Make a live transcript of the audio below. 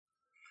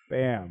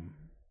Bam.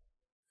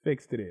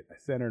 Fixed it. I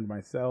centered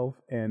myself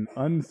and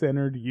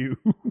uncentered you.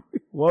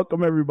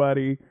 Welcome,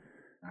 everybody,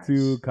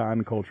 to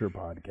Con Culture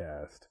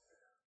Podcast.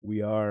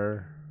 We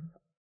are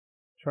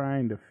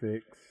trying to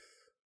fix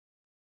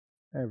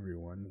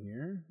everyone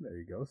here. There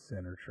you go.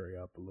 Center Trey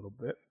up a little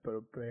bit.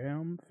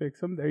 Bam. Fix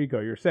them. There you go.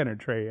 You're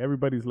centered, Trey.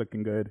 Everybody's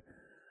looking good.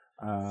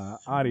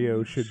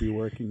 Audio should be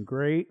working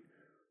great.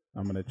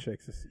 I'm going to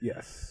check this.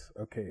 Yes.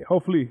 Okay.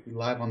 Hopefully.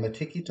 Live on the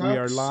TikToks? We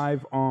are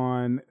live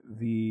on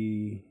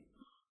the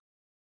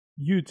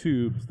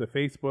YouTubes, the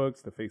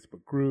Facebooks, the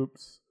Facebook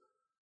groups,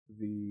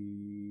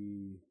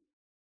 the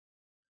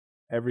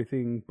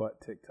everything but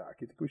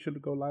TikTok. You think we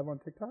should go live on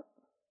TikTok?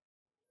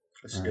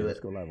 Let's do it. Let's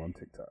go live on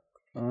TikTok.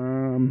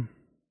 You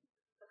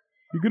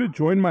gonna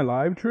join my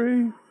live,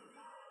 Trey?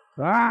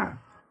 That's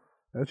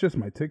just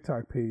my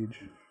TikTok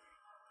page.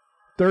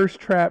 Thirst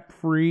Trap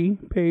free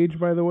page,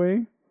 by the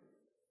way.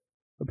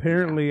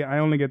 Apparently, I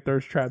only get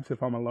thirst traps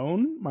if I'm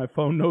alone. My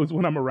phone knows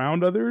when I'm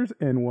around others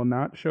and will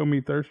not show me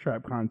thirst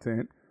trap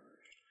content.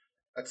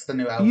 That's the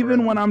new algorithm.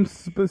 Even when I'm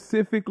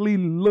specifically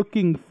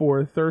looking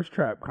for thirst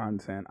trap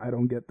content, I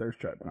don't get thirst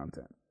trap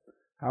content.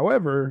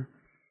 However,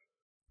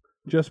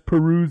 just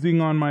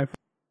perusing on my phone.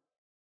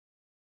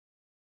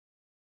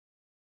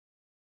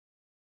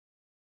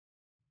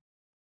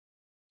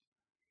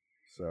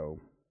 So,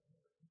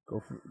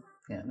 go for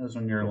it knows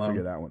when you're alone.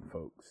 Figure that one,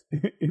 folks.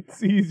 It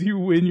sees you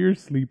when you're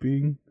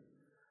sleeping.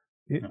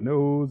 It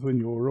knows when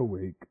you're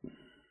awake.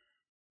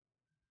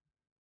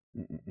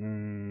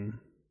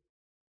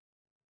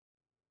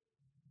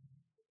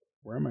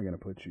 Where am I going to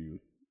put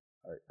you?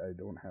 I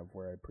don't have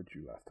where I put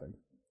you last time.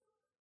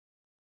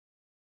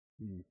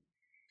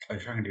 I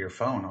was talking to your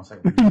phone. I was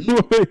like,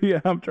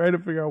 yeah, I'm trying to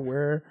figure out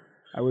where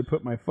I would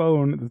put my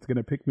phone that's going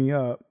to pick me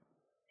up,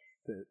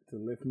 to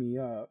lift me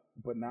up,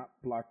 but not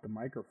block the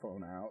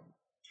microphone out.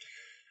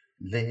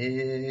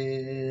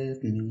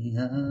 Lift me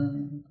up.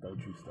 Don't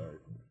you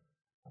start.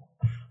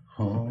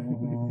 Now.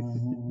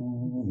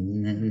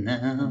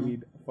 I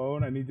need a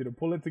phone. I need you to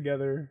pull it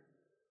together.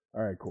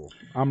 All right, cool.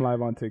 I'm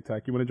live on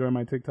TikTok. You want to join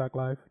my TikTok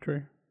live,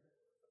 Trey?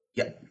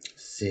 Yep.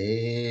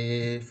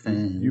 Safe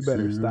and you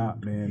better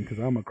stop, man, because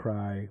I'm going to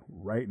cry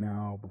right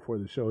now before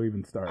the show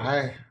even starts.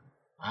 I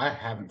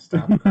haven't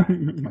stopped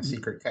crying. That's my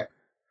secret, Cat.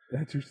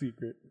 That's your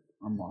secret.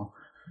 I'm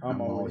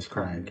always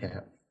crying,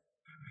 Cat.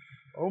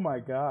 Oh, my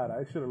God.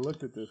 I should have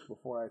looked at this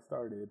before I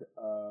started.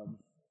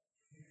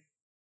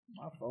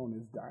 My phone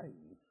is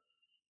dying.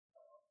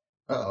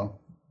 Uh-oh.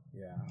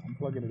 Yeah, I'm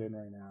plugging it in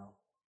right now.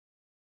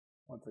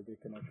 Once I get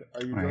connected.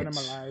 Are you joining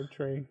my live,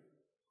 Trey?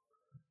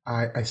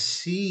 I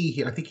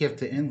see. I think you have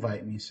to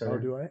invite me, sir. Oh,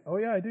 do I? Oh,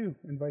 yeah, I do.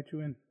 Invite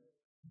you in.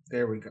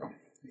 There we go.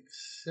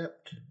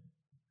 Accept.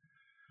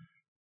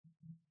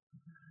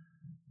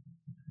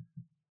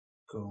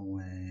 Go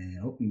in.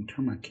 Oh, and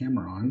turn my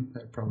camera on.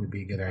 That'd probably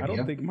be a good idea. I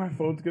don't think my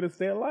phone's going to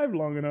stay alive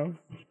long enough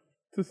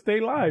to stay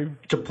live.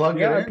 To plug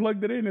it in? Yeah, I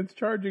plugged it in. It's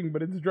charging,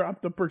 but it's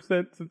dropped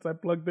 1% since I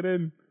plugged it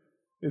in.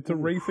 It's a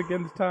race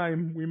against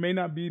time. We may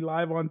not be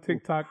live on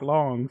TikTok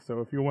long,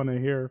 so if you want to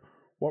hear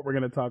what we're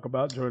going to talk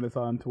about, join us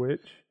on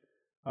Twitch.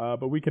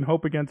 But we can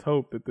hope against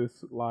hope that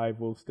this live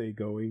will stay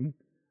going.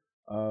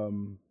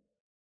 Fingers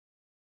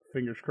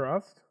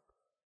crossed,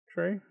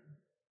 Trey.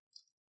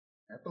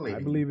 I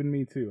believe in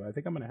me too. I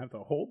think I'm going to have to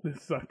hold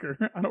this sucker.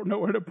 I don't know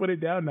where to put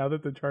it down now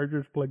that the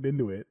charger's plugged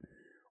into it.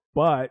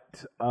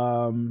 But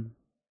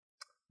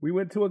we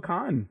went to a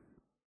con.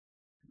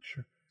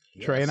 Sure.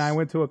 Yes. Trey and I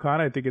went to a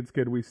con. I think it's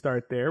good we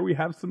start there. We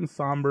have some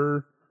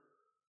somber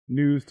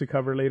news to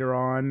cover later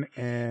on,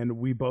 and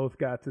we both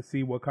got to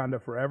see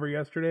Wakanda Forever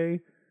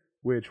yesterday,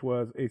 which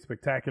was a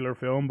spectacular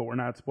film, but we're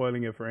not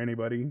spoiling it for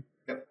anybody.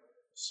 Yep.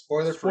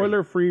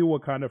 Spoiler free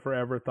Wakanda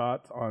Forever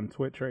thoughts on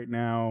Twitch right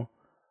now.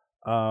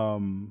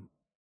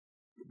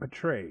 But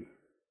Trey,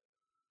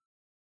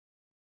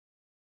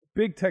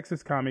 big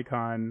Texas Comic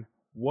Con,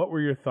 what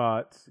were your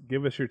thoughts?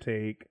 Give us your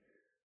take.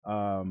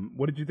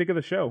 What did you think of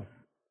the show?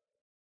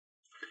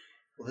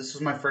 Well, this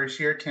was my first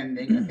year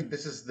attending. I think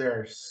this is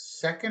their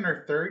second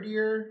or third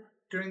year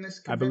doing this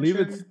convention. I believe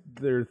it's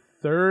their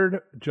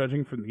third,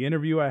 judging from the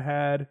interview I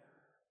had,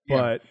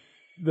 but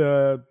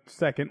the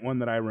second one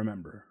that I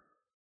remember.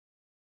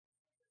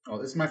 Oh,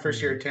 this is my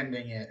first year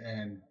attending it,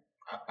 and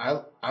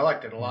I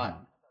liked it a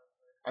lot.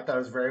 I thought it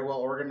was very well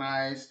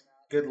organized,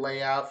 good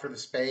layout for the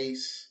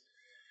space,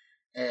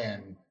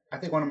 and I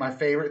think one of my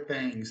favorite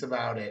things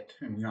about it,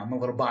 and I'm a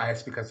little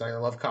biased because I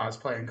love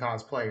cosplay and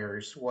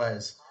cosplayers,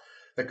 was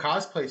the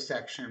cosplay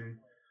section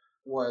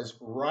was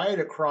right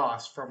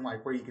across from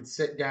like where you could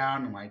sit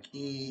down and like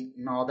eat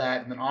and all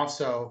that, and then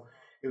also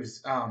it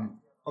was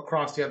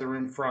across the other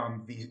room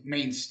from the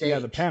main stage. Yeah,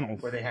 the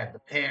panels. Where they had the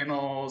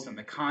panels and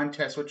the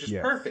contest, which is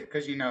perfect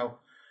because,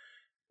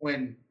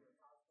 when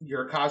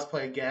you're a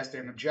cosplay guest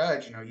and a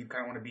judge, you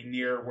kind of want to be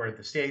near where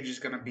the stage is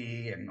going to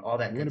be and all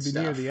that good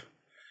stuff.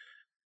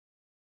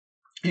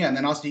 Yeah, and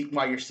then also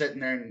while you're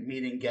sitting there and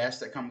meeting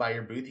guests that come by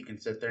your booth, you can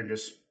sit there and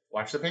just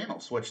watch the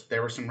panels, which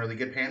there were some really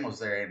good panels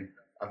there, and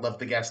I loved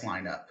the guest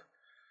lineup.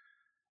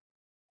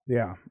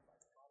 Yeah.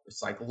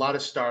 it's like a lot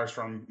of stars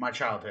from my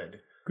childhood.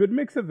 Good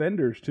mix of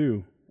vendors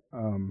too.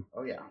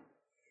 Oh yeah.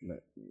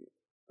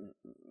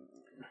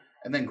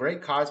 And then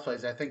great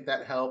cosplays. I think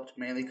that helped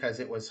mainly because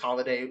it was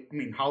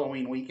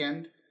Halloween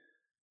weekend.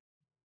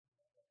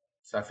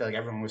 So I feel like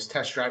everyone was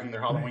test driving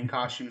their Halloween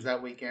costumes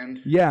that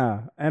weekend.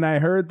 Yeah, and I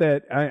heard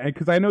that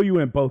because I know you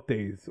went both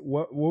days.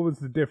 What was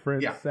the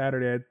difference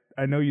Saturday?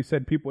 I know you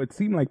said people. It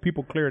seemed like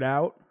people cleared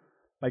out,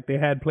 like they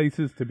had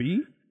places to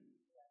be.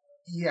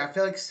 Yeah, I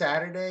feel like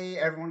Saturday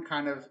everyone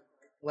kind of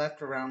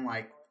left around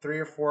like 3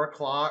 or 4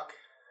 o'clock.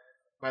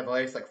 By the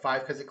latest, like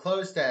 5, because it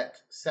closed at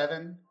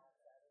 7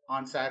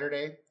 on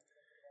Saturday.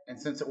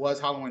 And since it was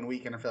Halloween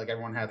weekend, I feel like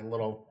everyone had a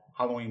little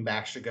Halloween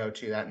bash to go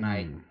to that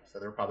night. So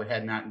they were probably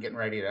heading out and getting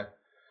ready to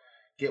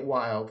get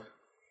wild.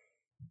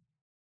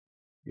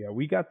 Yeah,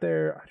 we got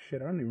there.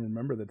 Shit, I don't even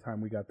remember the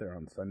time we got there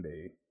on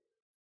Sunday.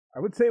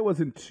 I would say it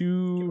wasn't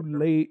too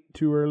late,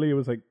 too early. It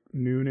was like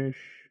noonish.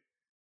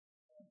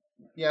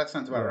 Yeah, that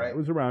sounds about right. It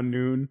was around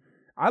noon.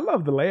 I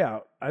love the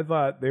layout. I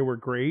thought they were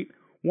great.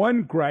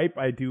 One gripe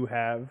I do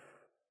have,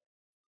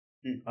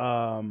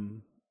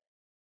 and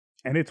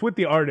it's with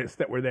the artists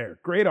that were there.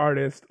 Great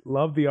artists,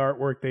 love the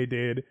artwork they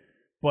did.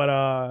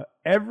 But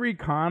every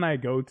con I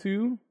go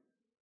to,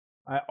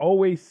 I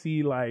always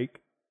see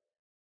like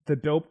the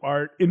dope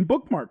art in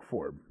bookmark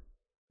form.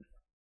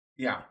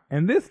 Yeah.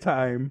 And this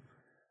time,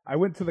 I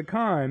went to the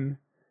con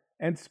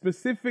and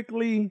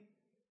specifically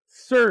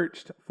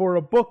searched for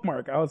a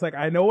bookmark. I was like,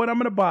 I know what I'm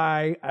going to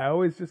buy. I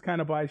always just kind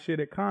of buy shit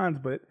at cons,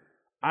 but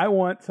I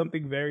want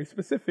something very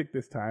specific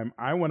this time.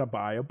 I want to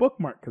buy a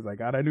bookmark because I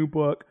got a new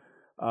book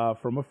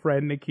from a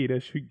friend,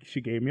 Nikita.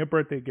 She gave me a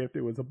birthday gift.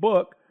 It was a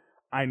book.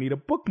 I need a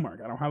bookmark.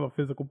 I don't have a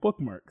physical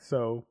bookmark.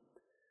 So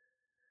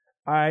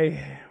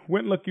I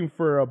went looking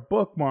for a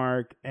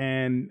bookmark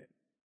and,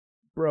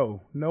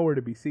 bro, nowhere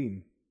to be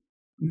seen.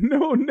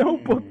 No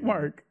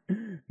bookmark.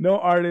 No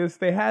artist.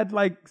 They had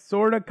like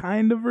sort of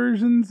kind of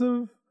versions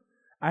of.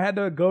 I had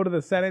to go to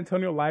the San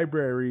Antonio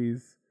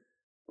Library's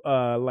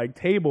like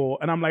table,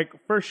 and I'm like,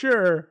 for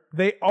sure,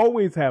 they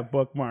always have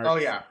bookmarks. Oh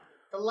yeah.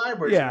 The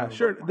library. Yeah,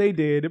 sure, they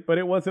did, but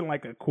it wasn't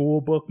like a cool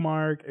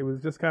bookmark. It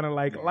was just kind of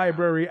like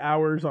library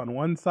hours on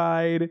one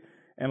side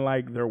and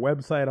like their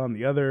website on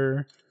the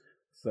other.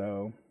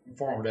 So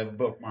informative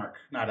bookmark,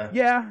 not a flashy.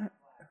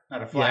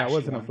 Yeah, it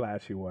wasn't a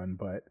flashy one,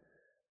 but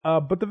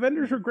the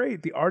vendors were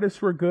great. The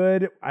artists were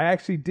good. I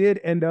actually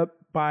did end up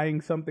buying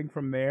something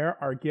from there.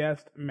 Our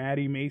guest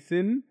Maddie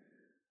Mason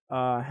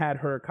had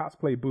her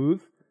cosplay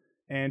booth,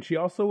 and she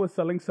also was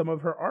selling some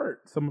of her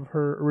art, some of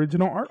her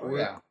original artwork. Oh,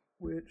 yeah.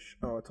 Which,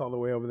 it's all the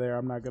way over there.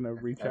 I'm not going to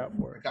reach out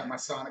for it. I got my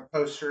Sonic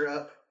poster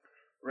up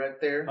right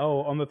there.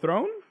 Oh, on the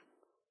throne?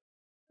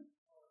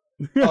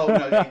 Oh,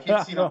 no, you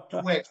can't see it on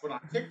Twitch, but on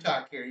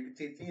TikTok here, you can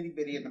see it's itty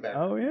bitty in the back.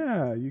 Oh,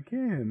 yeah, you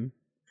can.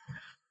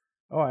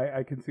 Oh,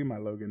 I can see my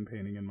Logan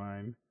painting in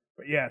mine.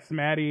 But yes,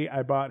 Maddie,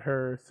 I bought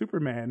her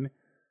Superman.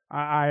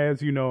 I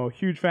as you know,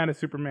 huge fan of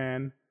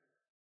Superman,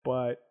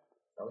 but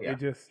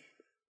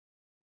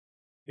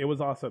it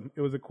was awesome.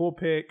 It was a cool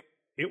pick.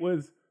 It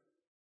was,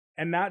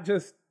 and not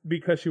just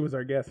because she was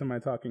our guest, am I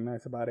talking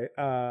nice about it?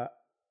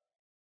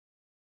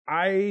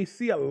 I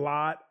see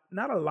not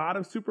a lot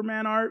of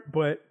Superman art,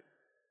 but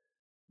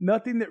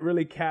nothing that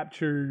really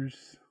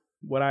captures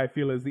what I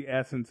feel is the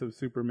essence of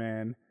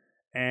Superman.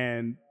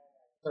 And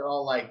they're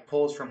all like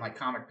pulls from like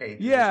comic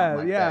pages.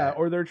 Yeah.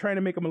 Or they're trying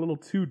to make him a little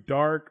too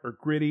dark or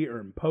gritty or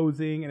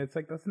imposing, and it's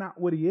like that's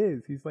not what he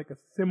is. He's like a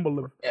symbol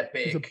of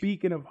epic. He's a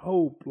beacon of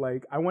hope.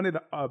 Like I've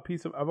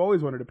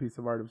always wanted a piece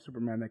of art of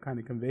Superman that kind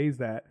of conveys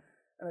that.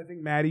 And I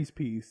think Maddie's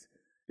piece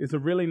is a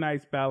really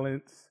nice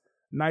balance.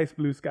 Nice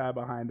blue sky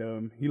behind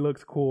him. He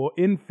looks cool.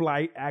 In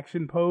flight,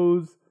 action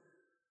pose.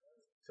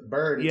 It's a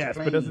bird. Yes,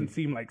 but it doesn't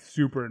seem like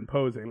super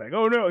imposing. Like,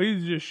 oh no,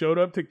 he's just showed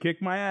up to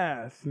kick my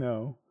ass.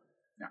 No.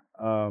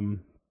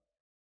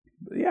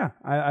 Yeah.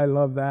 I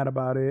love that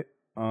about it.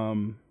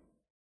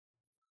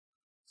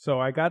 So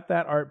I got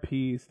that art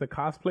piece. The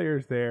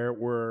cosplayers there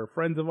were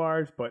friends of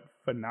ours, but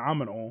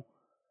phenomenal.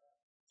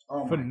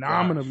 Oh my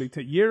phenomenally.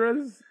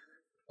 Yira's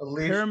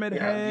pyramid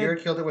head.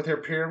 Yira killed it with her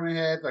pyramid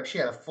head. Like she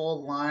had a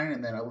full line,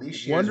 and then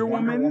Alicia Wonder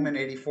Woman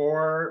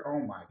 84. Oh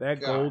my god.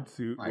 That gold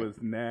suit was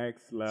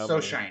next level.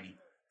 So shiny.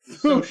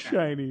 So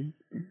shiny.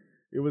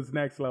 It was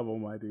next level,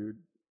 my dude.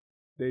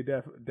 They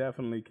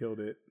definitely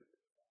killed it.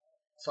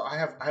 So I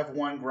have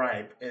one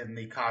gripe in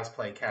the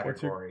cosplay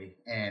category,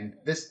 and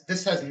this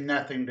has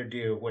nothing to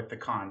do with the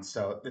con,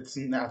 so it's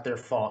not their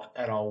fault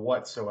at all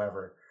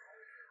whatsoever.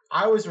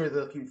 I was really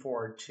looking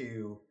forward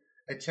to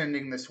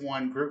attending this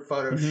one group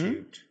photo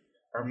shoot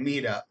or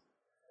meetup,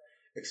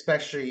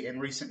 especially in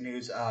recent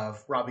news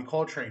of Robbie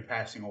Coltrane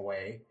passing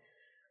away.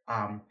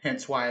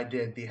 Hence why I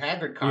did the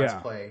Hagrid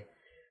cosplay,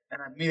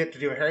 and I meet up to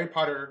do a Harry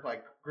Potter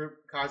like group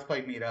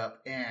cosplay meetup,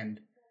 and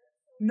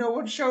no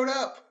one showed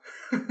up.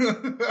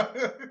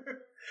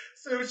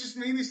 So it was just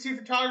me and these two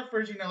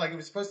photographers, like it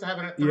was supposed to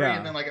happen at 3,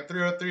 and then like at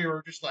 3:03 we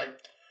were just like,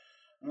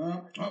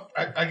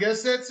 I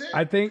guess that's it.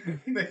 I think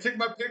they took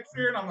my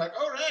picture and I'm like,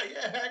 all right,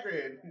 yeah,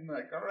 Hagrid. I'm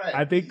like, all right.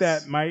 I think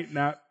that might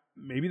not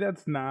maybe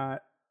that's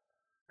not,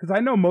 because I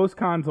know most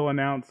cons will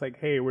announce like,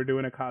 hey, we're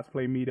doing a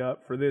cosplay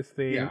meetup for this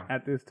thing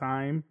at this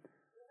time.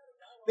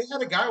 They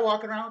had a guy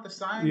walking around with a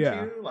sign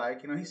Yeah. too.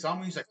 Like, he saw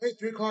me. He's like, "Hey,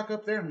 3:00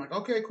 up there." I'm like,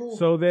 "Okay, cool."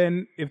 So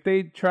then, if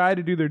they try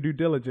to do their due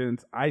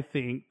diligence, I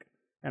think,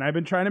 and I've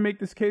been trying to make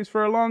this case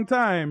for a long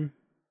time,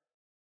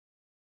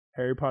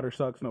 Harry Potter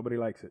sucks. Nobody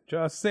likes it.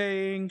 Just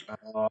saying.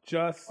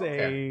 Just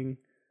saying.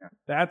 Yeah.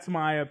 That's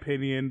my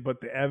opinion,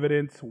 but the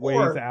evidence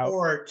weighs out.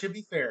 Or to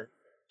be fair,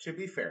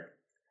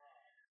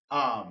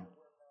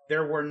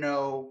 there were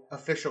no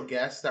official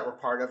guests that were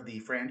part of the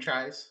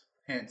franchise,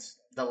 hence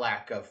the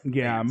lack of.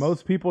 Yeah, fans.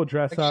 most people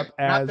dress Again, up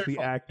as the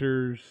fault.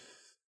 actors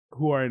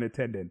who are in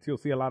attendance. You'll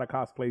see a lot of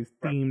cosplays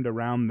themed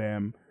around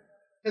them.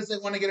 Because they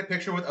want to get a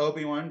picture with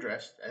Obi-Wan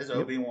dressed as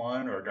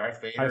Obi-Wan or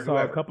Darth Vader. I saw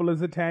whoever. a couple of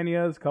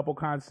Zatannias, a couple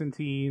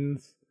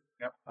Constantines.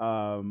 Yep.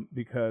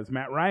 Because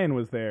Matt Ryan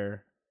was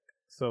there.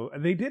 So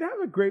they did have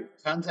a great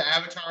tons of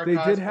Avatar. They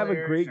did have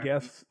a great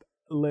guest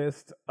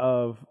list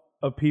of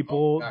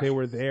people. They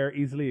were there,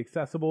 easily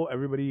accessible.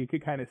 Everybody, you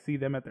could kind of see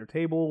them at their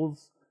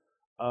tables.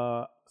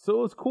 So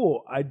it was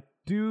cool. I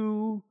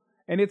do,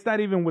 and it's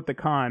not even with the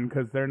con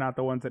because they're not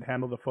the ones that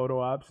handle the photo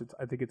ops.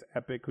 I think it's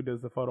Epic who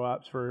does the photo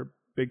ops for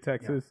Big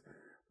Texas. Yeah.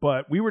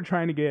 But we were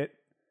trying to get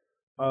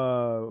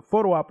a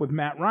photo op with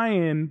Matt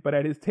Ryan, but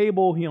at his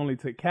table he only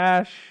took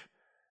cash.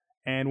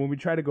 And when we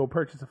tried to go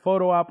purchase a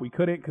photo op, we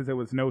couldn't because there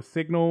was no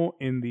signal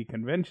in the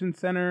convention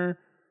center.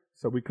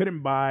 So we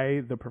couldn't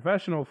buy the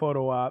professional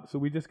photo op. So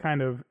we just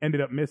kind of ended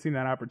up missing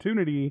that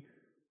opportunity.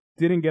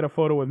 Didn't get a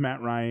photo with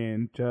Matt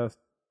Ryan, just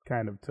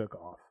kind of took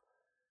off.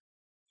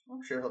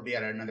 I'm sure he'll be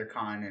at another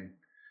con, and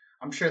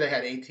I'm sure they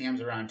had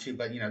ATMs around too,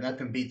 but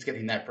nothing beats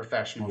getting that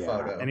professional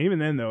photo. And even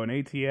then though, an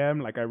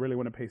ATM, like I really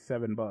want to pay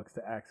 $7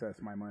 to access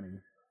my money.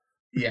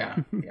 Yeah,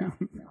 no,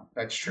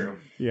 that's true.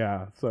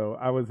 Yeah, so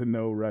I was in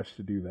no rush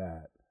to do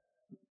that.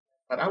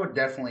 But I would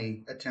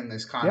definitely attend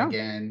this con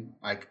again.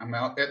 Like I'm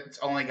out. It's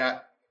only going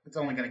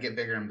to get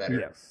bigger and better.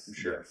 Yes, I'm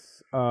sure.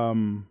 Yes.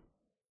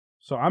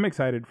 So I'm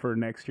excited for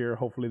next year.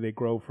 Hopefully they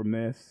grow from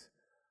this.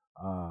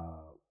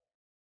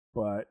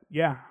 But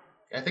yeah,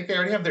 I think they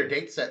already have their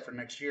date set for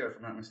next year, if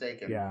I'm not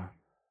mistaken. Yeah,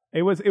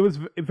 it was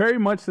very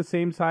much the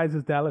same size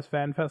as Dallas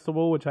Fan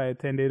Festival, which I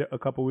attended a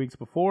couple weeks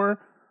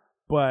before.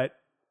 But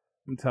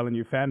I'm telling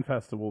you, Fan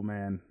Festival,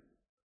 man.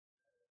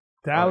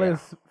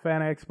 Dallas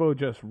Fan Expo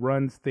just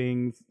runs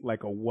things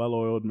like a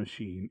well-oiled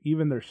machine.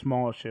 Even their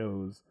small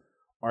shows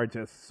are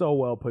just so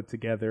well put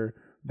together.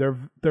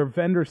 Their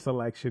vendor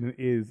selection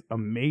is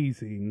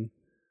amazing.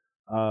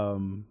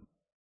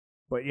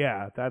 But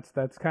yeah,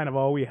 that's kind of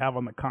all we have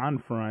on the con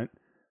front.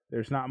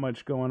 There's not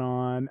much going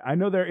on. I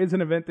know there is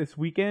an event this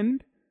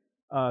weekend,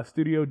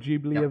 Studio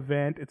Ghibli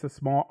event. It's a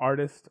small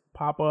artist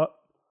pop-up,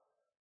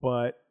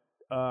 but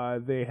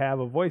they have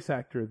a voice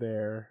actor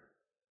there.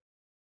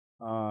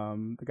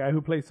 The guy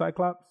who plays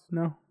Cyclops?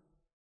 No,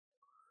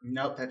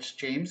 that's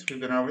James. We've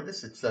been over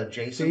this. It's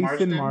Jason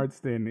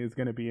Marsden is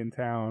going to be in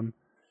town.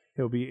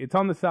 It's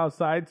on the south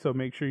side, so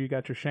make sure you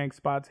got your shank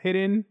spots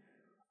hidden.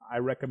 I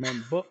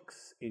recommend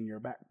books in your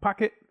back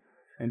pocket.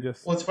 And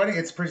just it's funny.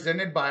 It's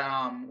presented by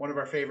one of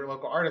our favorite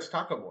local artists,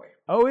 Taco Boy.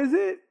 Oh, is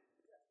it?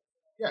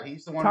 Yeah,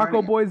 he's the one.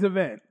 Taco Boy's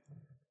event.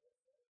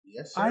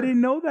 Yes, sir. I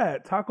didn't know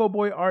that. Taco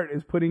Boy Art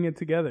is putting it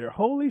together.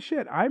 Holy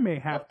shit! I may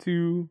have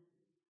to.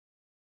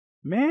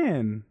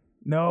 Man,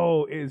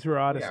 no,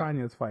 Israel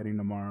Adesanya is fighting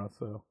tomorrow,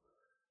 so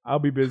I'll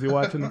be busy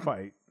watching the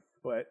fight.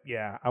 But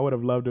yeah, I would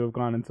have loved to have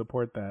gone and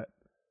support that.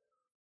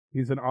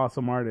 He's an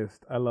awesome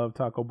artist. I love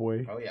Taco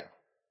Boy. Oh yeah,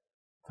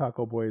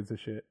 Taco Boy is the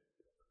shit.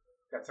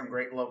 Got some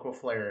great local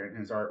flair in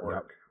his artwork.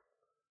 Yep.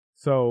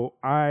 So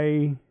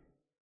I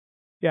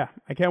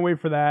can't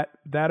wait for that.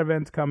 That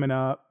event's coming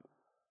up.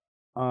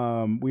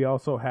 We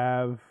also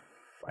have,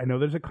 I know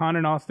there's a con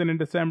in Austin in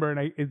December,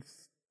 and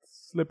it's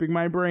slipping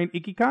my brain.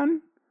 IkiCon?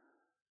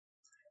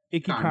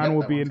 IkiCon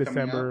will be in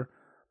December,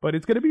 but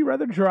it's going to be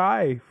rather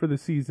dry for the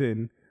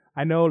season.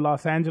 I know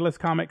Los Angeles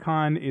Comic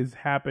Con is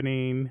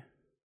happening,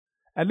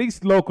 at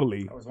least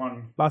locally. That was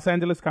one. Los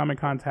Angeles Comic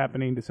Con's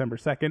happening December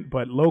 2nd,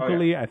 but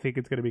locally, I think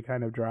it's going to be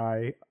kind of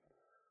dry.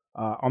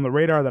 On the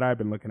radar that I've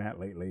been looking at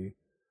lately.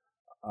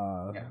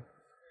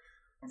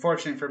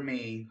 Unfortunately for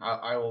me,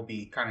 I will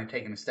be kind of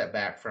taking a step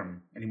back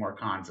from any more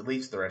cons, at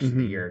least the rest of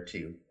the year,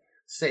 to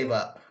save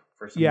up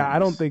for some. Yeah, I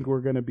don't think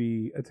we're going to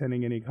be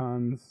attending any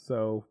cons,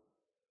 so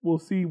we'll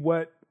see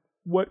what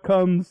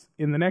comes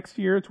in the next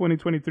year.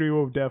 2023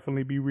 will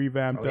definitely be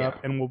revamped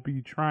up, and we'll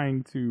be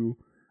trying to.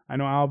 I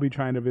know I'll be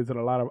trying to visit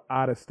a lot of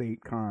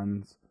out-of-state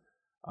cons,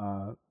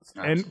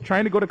 and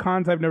trying to go to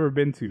cons I've never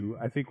been to.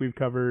 I think we've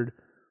covered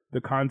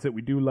the cons that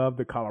we do love: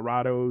 the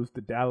Colorados,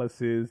 the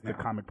Dallases, the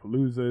Comic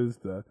Paloozas,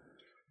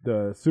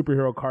 the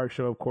superhero car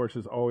show. Of course,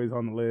 is always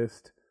on the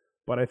list.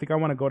 But I think I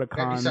want to go to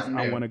cons.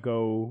 I want to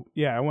go.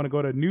 Yeah, I want to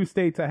go to new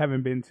states I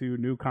haven't been to,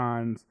 new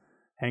cons,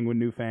 hang with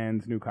new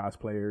fans, new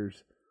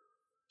cosplayers.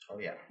 Oh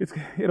yeah,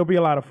 it'll be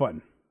a lot of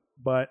fun.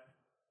 But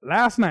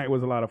last night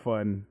was a lot of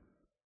fun.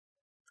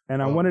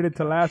 And I wanted it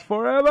to last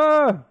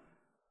forever.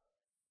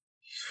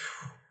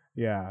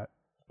 Yeah.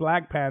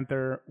 Black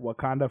Panther: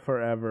 Wakanda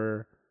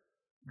Forever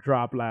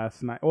dropped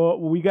last night. Well,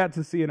 we got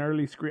to see an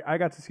early screen. I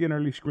got to see an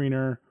early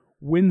screener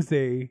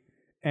Wednesday,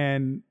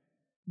 and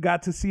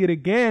got to see it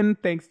again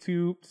thanks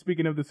to,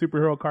 speaking of the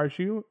superhero car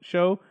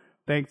show,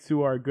 thanks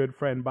to our good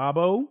friend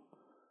Babo,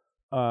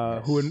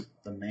 The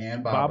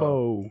man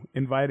Babo.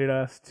 invited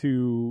us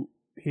to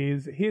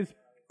his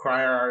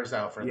Cry our eyes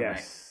out for the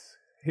night.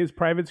 his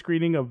private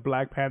screening of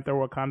Black Panther: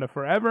 Wakanda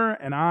Forever,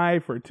 and I,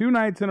 for 2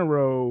 nights in a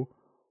row,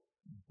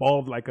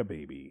 bawled like a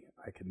baby.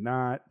 I could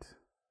not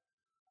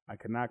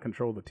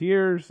control the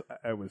tears.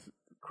 I was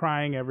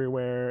crying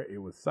everywhere. It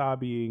was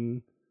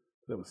sobbing.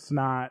 There was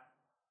snot.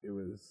 It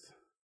was.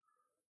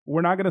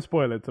 We're not going to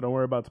spoil it, so don't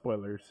worry about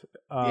spoilers.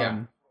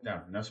 No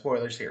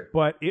spoilers here.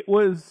 But it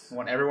was. I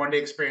want everyone to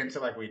experience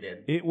it like we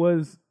did. It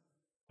was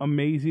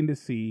amazing to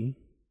see.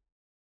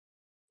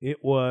 It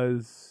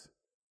was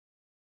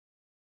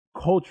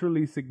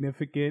culturally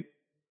significant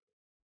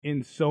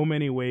in so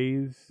many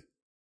ways.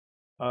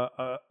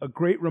 A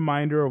great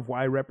reminder of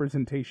why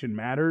representation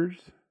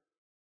matters.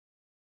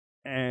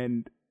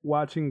 And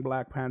watching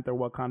Black Panther: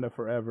 Wakanda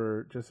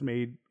Forever just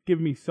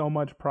give me so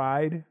much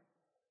pride.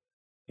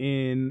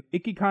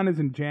 IkiCon is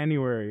in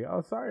January.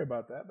 Oh, sorry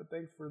about that, but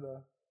thanks for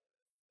the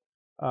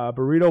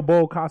Burrito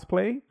Bowl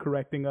cosplay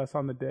correcting us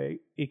on the day.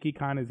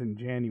 IkiCon is in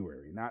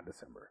January, not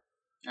December.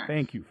 Nice.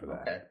 Thank you for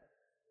that. Okay.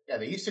 Yeah,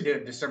 they used to do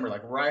it in December,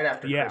 like right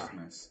after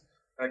Christmas.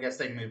 But I guess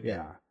they moved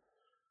it.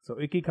 So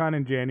IkiCon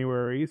in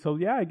January. So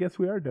yeah, I guess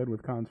we are done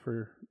with cons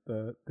for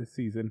this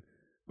season.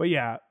 But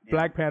yeah,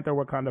 Black Panther: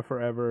 Wakanda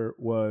Forever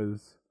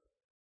was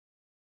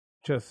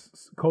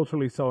just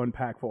culturally so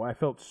impactful. I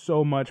felt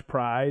so much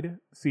pride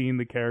seeing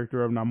the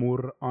character of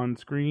Namor on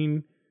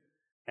screen,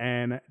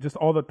 and just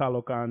all the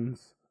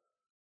Talokans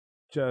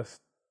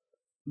just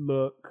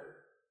look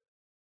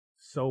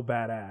so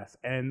badass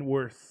and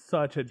were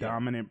such a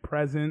dominant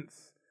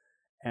presence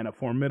and a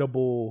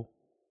formidable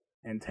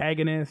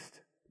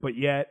antagonist, but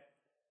yet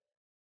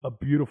a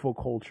beautiful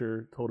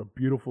culture, told a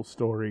beautiful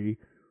story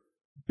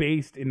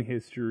based in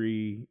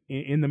history,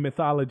 in the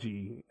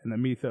mythology and the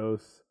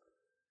mythos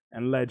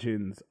and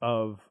legends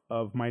of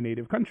my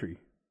native country.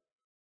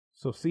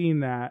 So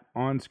seeing that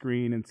on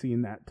screen and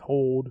seeing that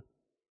told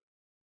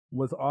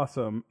was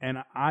awesome and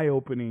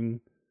eye-opening.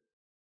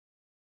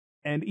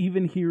 And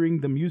even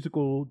hearing the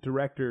musical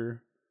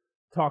director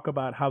talk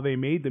about how they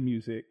made the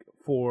music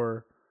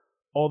for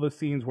all the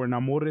scenes where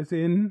Namor is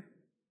in.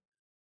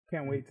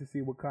 Can't wait to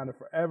see Wakanda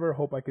Forever.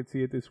 Hope I could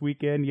see it this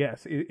weekend.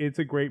 Yes, it's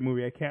a great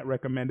movie. I can't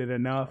recommend it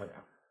enough. Oh, yeah.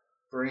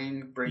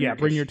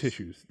 Bring your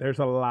tissues. There's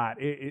a lot.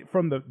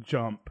 From the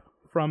jump,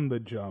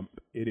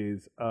 it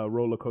is a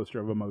roller coaster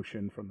of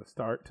emotion from the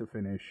start to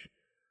finish.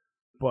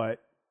 But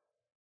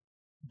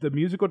the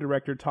musical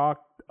director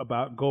talked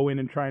about going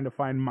and trying to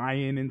find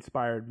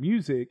Mayan-inspired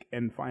music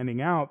and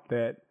finding out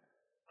that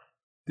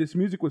this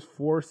music was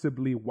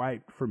forcibly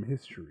wiped from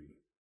history.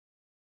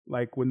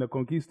 Like when the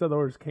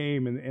conquistadors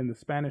came and the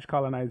Spanish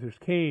colonizers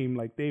came,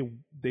 like they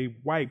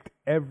wiped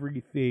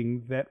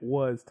everything that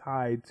was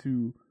tied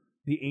to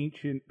the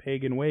ancient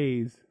pagan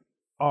ways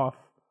off.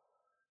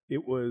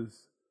 It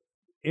was,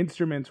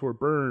 instruments were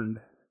burned,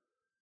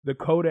 the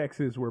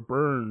codexes were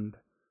burned.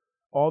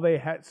 All they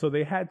had, so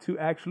they had to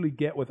actually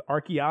get with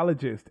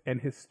archaeologists and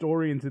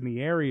historians in the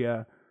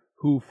area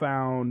who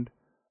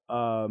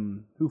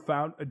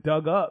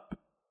dug up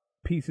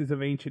pieces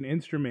of ancient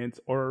instruments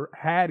or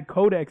had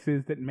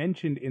codexes that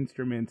mentioned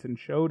instruments and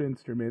showed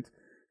instruments,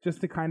 just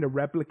to kind of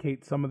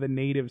replicate some of the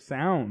native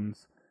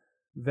sounds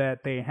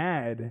that they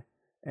had.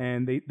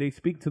 And they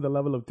speak to the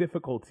level of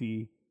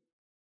difficulty,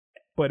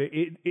 but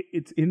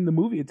it's in the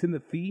movie, it's in the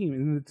theme,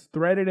 and it's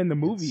threaded in the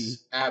movie.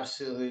 It's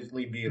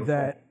absolutely beautiful.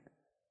 That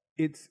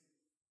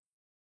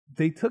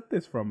they took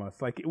this from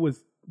us. Like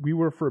we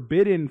were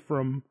forbidden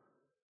from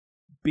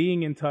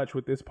being in touch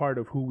with this part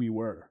of who we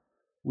were.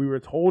 We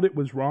were told it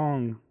was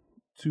wrong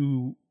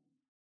to,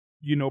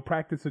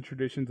 practice the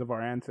traditions of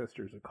our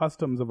ancestors, the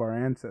customs of our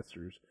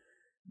ancestors.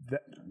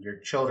 That you're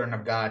children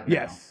of God now.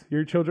 Yes,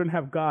 your children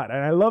have God.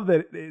 And I love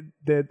that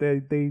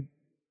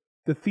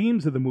the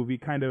themes of the movie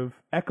kind of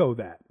echo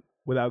that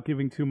without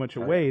giving too much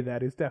away.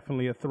 That is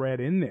definitely a thread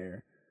in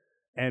there.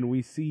 And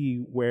we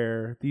see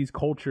where these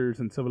cultures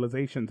and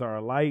civilizations are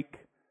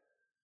alike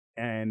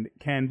and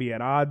can be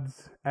at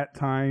odds at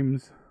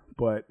times,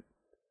 but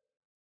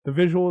the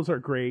visuals are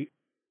great.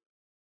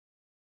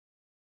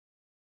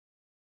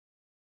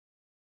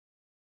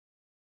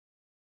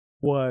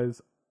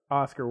 Was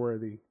Oscar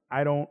worthy.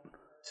 Tenoch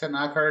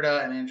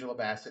Huerta and Angela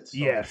Bassett.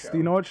 Yes,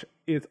 Tenoch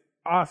is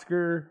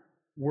Oscar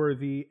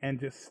worthy and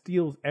just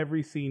steals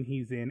every scene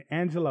he's in.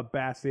 Angela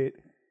Bassett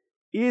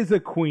is a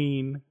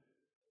queen.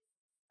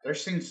 Their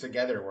scenes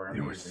together were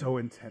amazing. They were so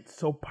intense,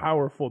 so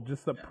powerful.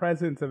 Just the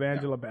presence of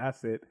Angela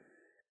Bassett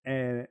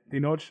and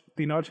Tenoch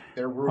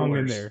hung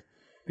in there.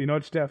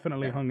 Tenoch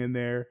definitely hung in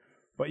there.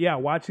 But yeah,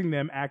 watching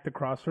them act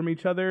across from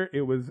each other,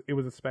 it was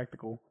a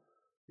spectacle.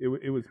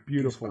 It was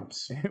beautiful.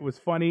 Goosebumps. It was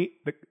funny.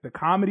 The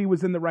comedy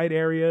was in the right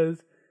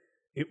areas.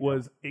 It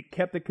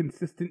kept a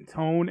consistent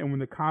tone, and when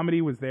the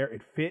comedy was there,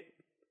 it fit.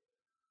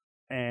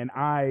 and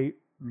I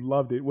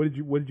loved it. What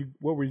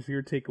was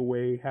your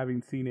takeaway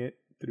having seen it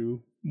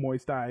through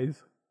moist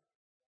eyes?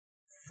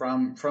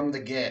 From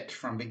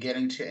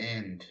beginning to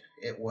end,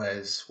 it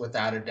was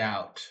without a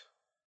doubt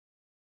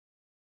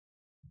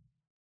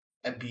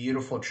a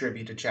beautiful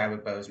tribute to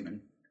Chadwick Boseman,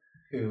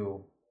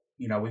 who,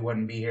 we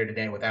wouldn't be here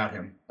today without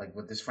him, like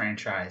with this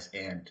franchise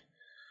and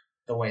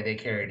the way they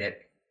carried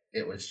it.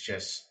 It was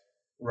just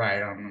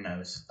right on the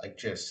nose, like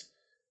just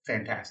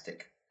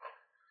fantastic.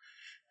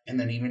 And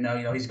then even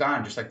though, he's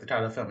gone, just like the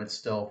title of the film, it's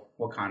still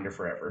Wakanda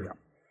forever.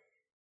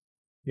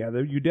 Yeah,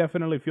 you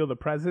definitely feel the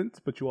presence,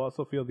 but you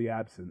also feel the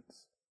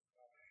absence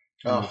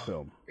in the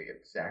film.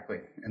 Exactly.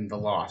 And the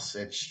loss,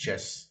 it's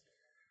just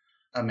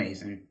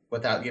amazing.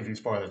 Without giving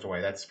spoilers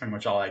away, that's pretty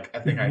much all I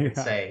think I could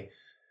say.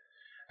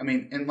 I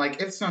mean, and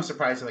like, it's no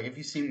surprise, like, if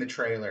you've seen the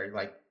trailer,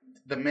 like,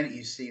 the minute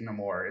you see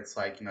Namor, it's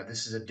like,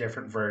 this is a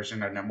different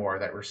version of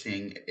Namor that we're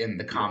seeing in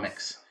the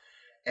comics.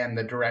 And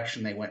the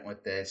direction they went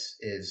with this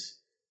is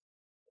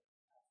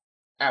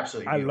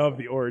absolutely beautiful. I love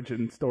the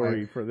origin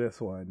story for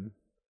this one.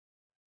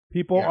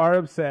 People are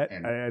upset.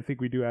 I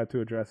think we do have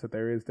to address it.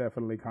 There is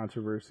definitely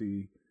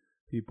controversy.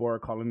 People are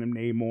calling him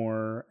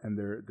Namor, and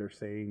they're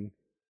saying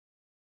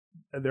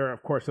they're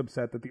of course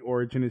upset that the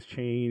origin is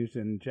changed,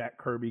 and Jack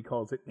Kirby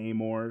calls it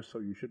Namor, so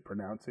you should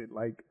pronounce it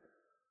like.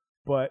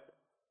 But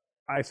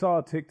I saw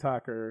a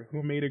TikToker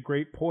who made a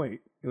great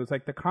point. It was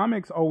like the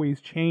comics always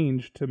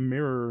change to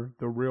mirror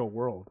the real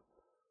world.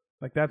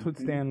 Like that's what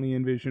Stan Lee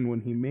envisioned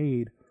when he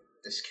made.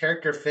 This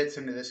character fits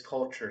into this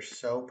culture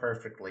so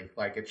perfectly.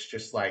 Like it's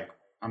just like,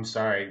 I'm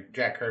sorry,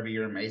 Jack Kirby,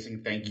 you're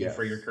amazing. Thank you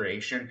for your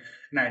creation.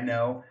 And I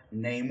know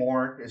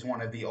Namor is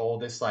one of the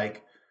oldest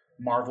like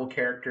Marvel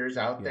characters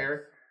out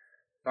there.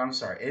 But I'm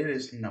sorry, it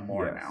is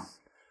Namor now.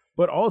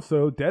 But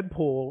also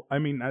Daredevil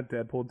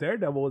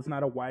is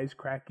not a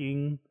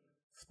wisecracking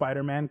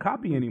Spider-Man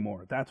copy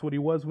anymore. That's what he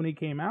was when he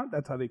came out.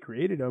 That's how they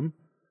created him.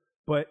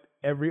 But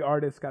every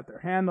artist got their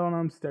hand on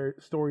him.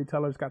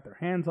 Storytellers got their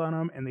hands on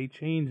him, and they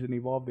changed and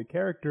evolved the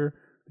character.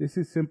 This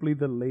is simply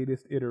the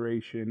latest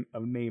iteration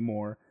of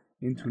Namor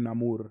into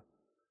Namor,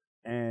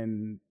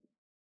 and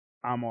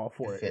I'm all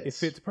for it. It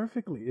fits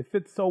perfectly. It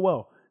fits so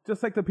well.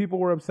 Just like the people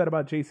were upset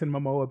about Jason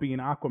Momoa being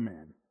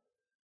Aquaman.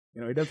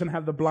 He doesn't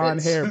have the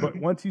blonde hair, but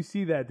once you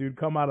see that dude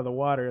come out of the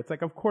water, it's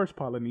like, of course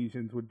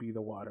Polynesians would be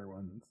the water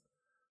ones.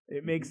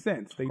 It makes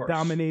sense. They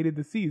dominated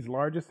the seas,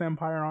 largest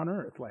empire on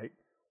Earth. Like,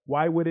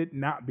 why would it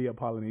not be a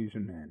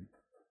Polynesian man?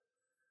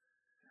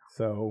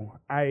 So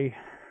I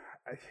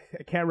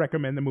can't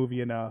recommend the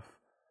movie enough.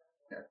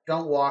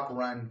 Don't walk,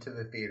 run to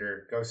the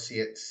theater. Go see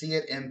it. See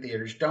it in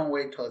theaters. Don't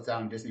wait till it's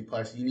out on Disney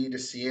Plus. You need to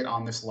see it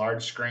on this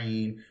large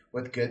screen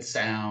with good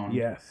sound.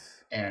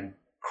 Yes. And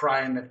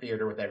cry in the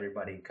theater with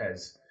everybody,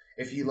 because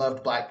if you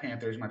loved Black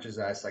Panther as much as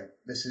us, like,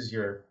 this is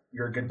your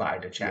goodbye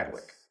to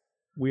Chadwick. Yes.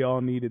 We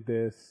all needed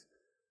this.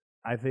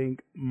 I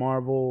think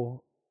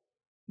Marvel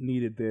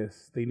needed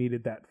this. They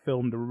needed that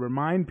film to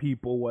remind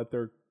people what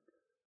they're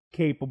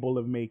capable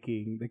of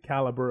making, the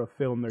caliber of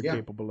film they're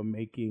capable of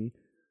making.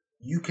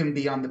 You can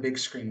be on the big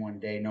screen one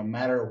day, no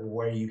matter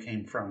where you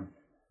came from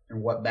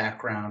and what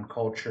background,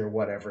 culture,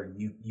 whatever.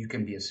 You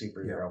can be a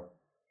superhero.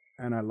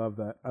 Yeah. And I love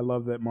that. I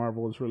love that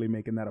Marvel is really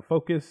making that a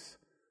focus.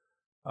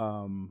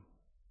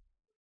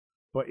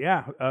 But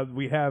yeah,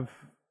 we have.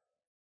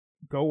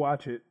 Go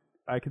watch it.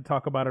 I could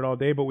talk about it all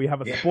day, but we have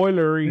a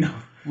spoilery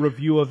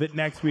review of it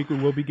next week. We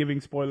will be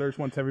giving spoilers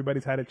once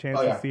everybody's had a chance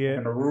to see it.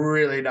 We're going to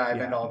really dive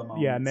into all the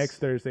moments. Yeah, next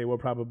Thursday we'll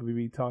probably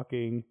be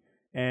talking.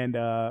 And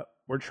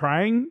we're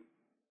trying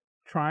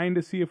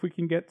to see if we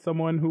can get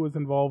someone who was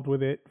involved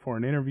with it for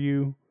an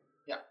interview.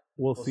 Yeah.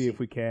 We'll see if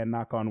we can.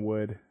 Knock on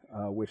wood.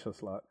 Wish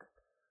us luck.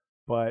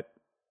 But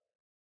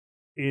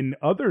in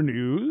other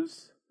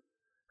news...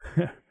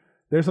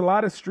 There's a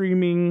lot of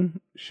streaming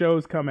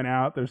shows coming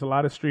out. There's a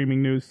lot of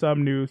streaming news,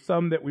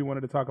 some that we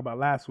wanted to talk about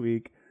last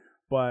week.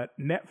 But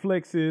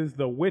Netflix's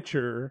The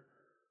Witcher,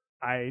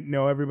 I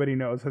know everybody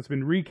knows, has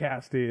been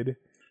recasted.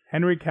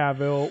 Henry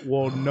Cavill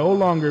will no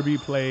longer be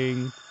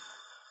playing,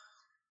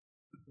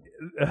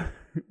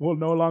 will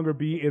no longer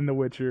be in the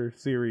Witcher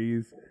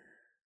series.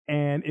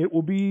 And it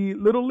will be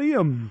little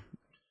Liam,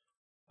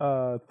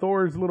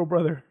 Thor's little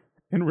brother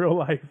in real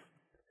life.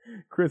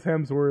 Chris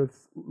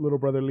Hemsworth's little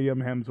brother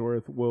Liam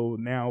Hemsworth will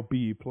now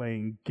be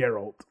playing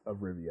Geralt of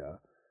Rivia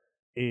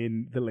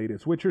in the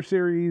latest Witcher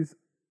series.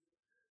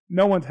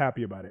 No one's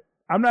happy about it.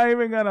 I'm not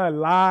even gonna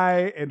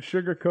lie and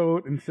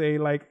sugarcoat and say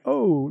like,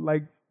 oh,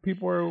 like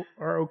people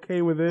are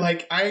okay with it.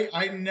 Like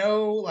I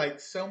know like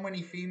so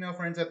many female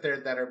friends out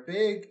there that are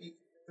big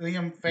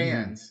Liam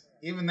fans.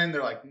 Even then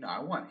they're like, no,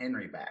 I want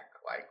Henry back.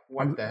 Like,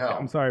 what the hell?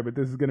 I'm sorry, but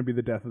this is gonna be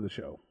the death of the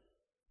show.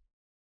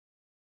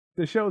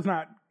 The show's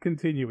not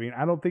continuing.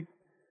 I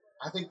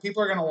think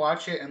people are going to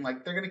watch it and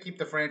like they're going to keep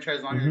the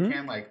franchise longer as they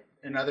can. Like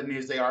in other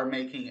news, they are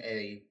making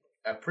a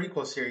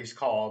prequel series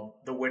called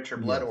The Witcher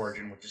Blood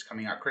Origin, which is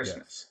coming out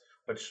Christmas,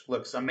 which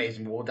looks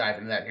amazing. We'll dive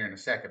into that here in a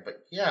second.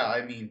 But yeah,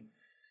 I mean,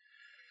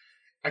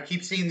 I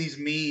keep seeing these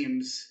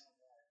memes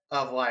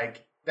of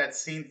like that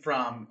scene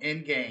from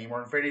Endgame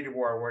or Infinity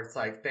War where it's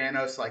like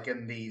Thanos like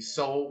in the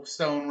Soul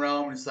Stone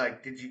realm. It's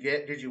like, did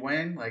you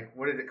win? Like,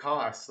 what did it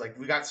cost? Like,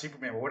 we got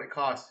Superman, but what did it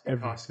cost? It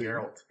cost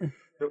Everything. Geralt.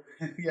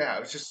 Yeah,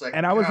 it was just like,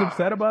 And I was God.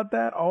 upset about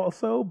that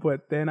also,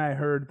 but then I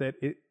heard that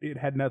it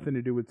had nothing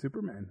to do with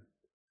Superman.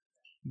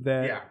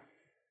 That Yeah,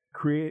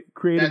 creative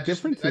that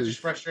differences. just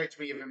frustrates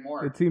me even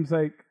more. It seems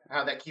like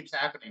how that keeps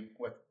happening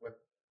with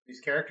these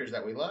characters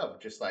that we love.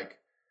 Just like,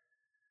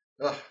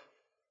 ugh.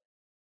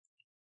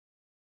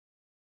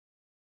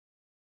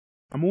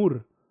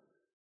 Amur.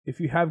 If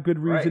you have good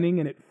reasoning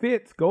and it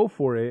fits, go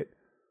for it.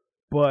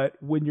 But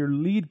when your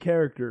lead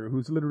character,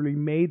 who's literally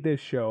made this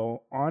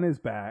show on his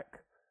back,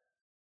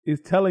 is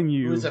telling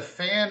you, who's a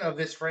fan of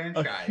this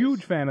franchise, a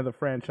huge fan of the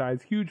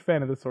franchise, huge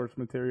fan of the source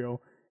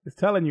material, is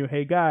telling you,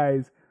 hey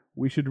guys,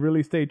 we should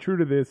really stay true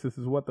to this. This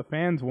is what the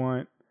fans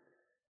want.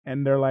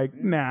 And they're like,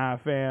 nah,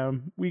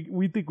 fam,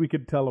 we think we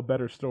could tell a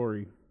better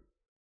story.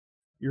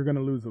 You're going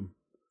to lose them.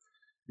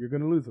 You're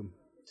going to lose them.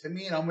 To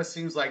me, it almost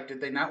seems like,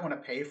 did they not want to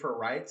pay for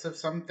rights of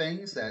some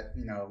things that,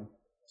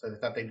 so they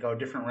thought they'd go a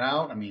different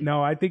route? I mean,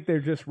 no, I think they're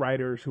just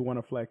writers who want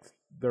to flex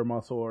their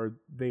muscle, or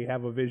they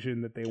have a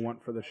vision that they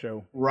want for the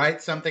show.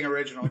 Write something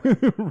original.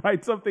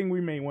 Write something we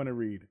may want to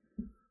read.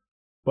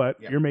 But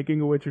you're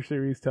making a Witcher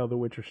series, tell the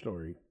Witcher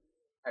story.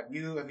 Have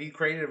you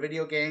created a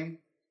video game?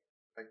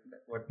 Like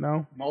what?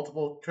 No.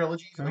 Multiple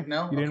trilogies? No. Like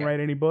no. You didn't write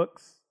any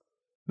books?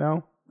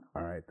 No.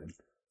 All right then.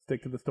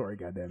 Stick to the story,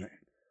 goddammit.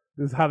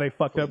 This is how they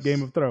fucked up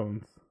Game of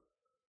Thrones.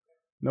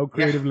 No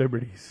creative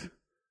liberties.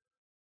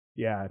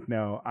 Yeah,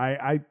 no.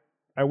 I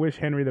wish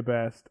Henry the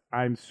best.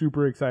 I'm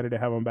super excited to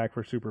have him back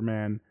for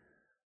Superman.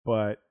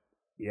 But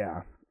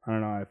yeah, I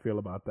don't know how I feel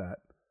about that.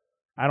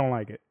 I don't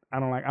like it.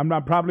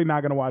 I'm probably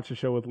not gonna watch the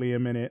show with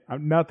Liam in it.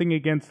 I'm nothing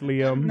against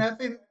Liam.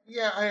 Nothing.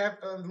 Yeah, I have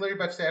literally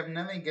about to say I have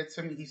nothing against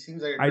him. He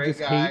seems like a I great just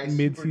guy. hate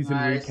mid-season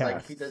nice. recasts.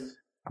 Like he does.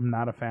 I'm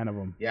not a fan of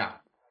him. Yeah,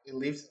 it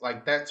leaves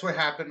like that's what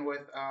happened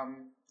with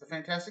the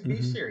Fantastic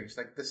Beasts series.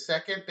 Like the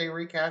second they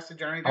recasted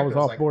Johnny Depp, I was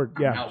off board.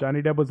 Yeah,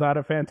 Johnny Depp was out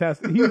of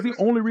Fantastic. He was the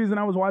only reason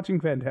I was watching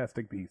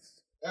Fantastic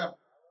Beasts. Yeah,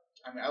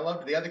 I mean, I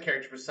loved the other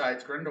character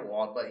besides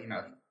Grindelwald, but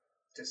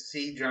to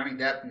see Johnny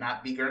Depp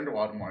not be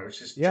Grindelwald anymore, it was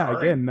just jarring.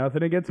 Again,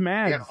 nothing against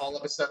Mads. He had all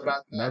of a sudden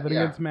about that. Nothing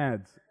against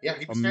Mads. Yeah,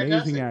 he was amazing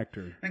fantastic.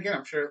 Actor. And again,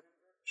 I'm sure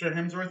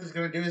Hemsworth is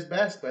going to do his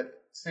best, but at the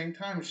same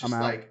time, it's just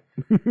like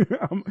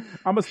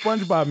I'm a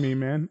SpongeBob meme,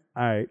 man.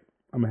 All right,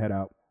 I'm gonna head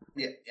out.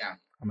 Yeah.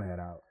 I'm gonna head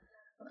out.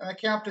 I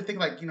can't help to think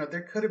like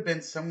there could have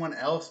been someone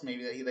else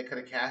maybe that they could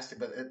have casted,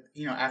 but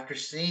after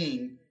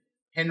seeing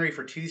Henry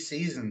for 2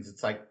 seasons,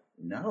 it's like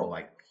no,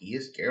 like he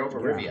is Geralt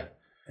of Rivia.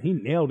 He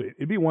nailed it.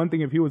 It'd be one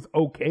thing if he was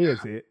okay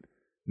as it.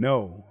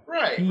 No,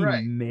 he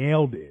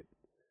nailed it.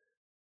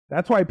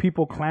 That's why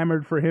people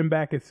clamored for him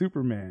back as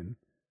Superman.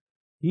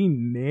 He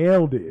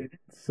nailed it.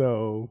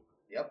 So,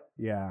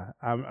 yeah,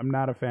 I'm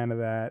not a fan of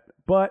that.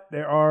 But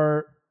there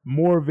are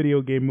more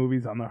video game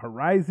movies on the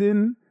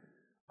horizon.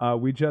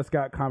 We just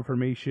got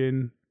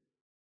confirmation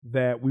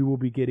that we will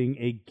be getting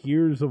a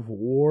Gears of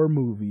War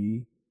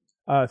movie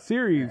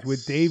series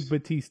with Dave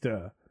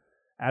Bautista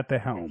at the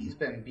helm. He's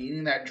been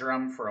beating that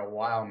drum for a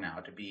while now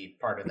to be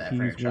part of that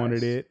franchise. He's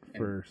wanted it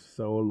for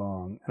so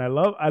long. And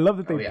I love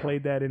that they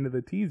played that into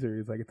the teaser.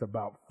 It's like it's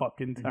about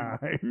fucking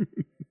time.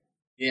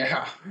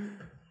 Yeah.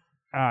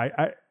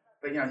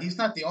 But he's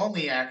not the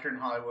only actor in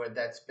Hollywood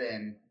that's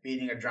been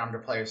beating a drum to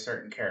play a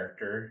certain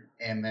character.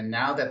 And then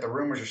now that the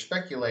rumors are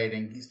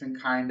speculating, he's been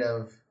kind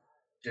of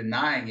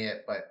denying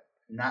it, but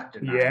not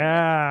denying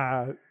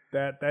it.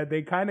 That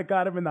they kind of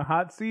got him in the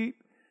hot seat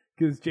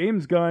because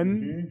James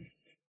Gunn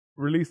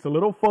released a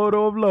little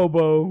photo of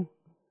Lobo,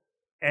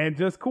 and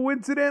just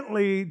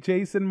coincidentally,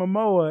 Jason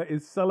Momoa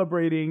is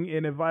celebrating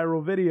in a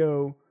viral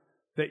video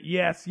that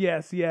yes,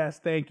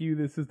 thank you,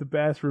 this is the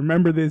best.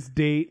 Remember this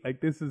date,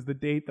 like this is the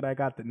date that I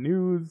got the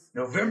news.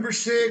 November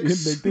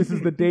 6th. This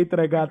is the date that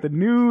I got the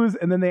news.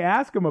 And then they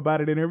ask him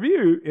about it in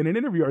an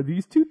interview, are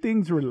these two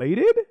things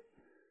related?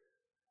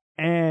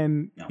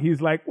 And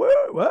he's like,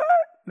 what?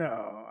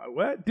 No,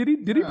 what? Did he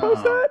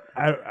post that?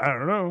 I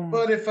don't know.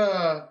 But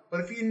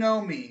if you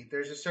know me,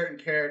 there's a certain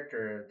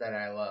character that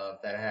I love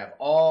that I have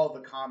all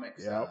the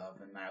comics of,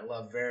 and I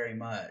love very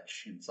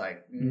much. It's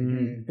like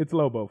it's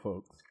Lobo,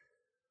 folks.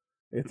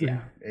 It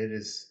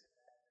is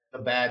the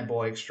bad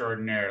boy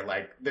extraordinaire.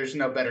 Like there's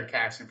no better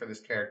casting for this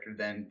character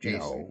than Jason.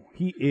 No,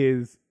 he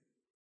is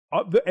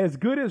as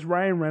good as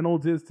Ryan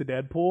Reynolds is to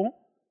Deadpool.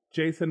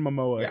 Jason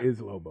Momoa is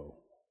Lobo.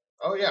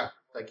 Oh yeah.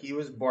 Like, he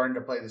was born to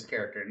play this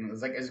character. And it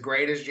was, like, as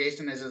great as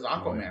Jason is as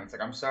Aquaman. It's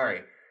like, I'm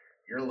sorry.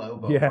 You're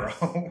Lobo,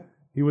 bro.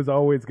 He was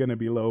always going to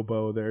be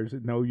Lobo. There's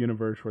no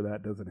universe where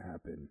that doesn't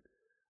happen.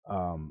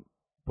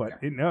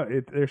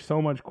 There's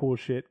so much cool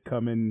shit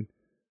coming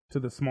to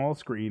the small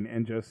screen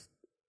and just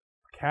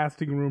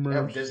casting rumors.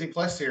 Yeah, Disney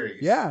Plus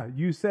series. Yeah,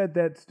 you said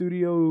that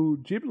Studio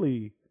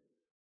Ghibli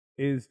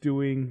is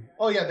doing...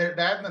 Oh, yeah,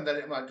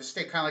 that just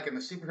stay kind of like in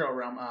the superhero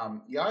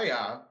realm.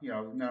 Yaya,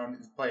 known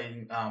as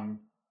playing...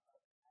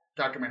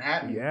 Dr.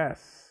 Manhattan.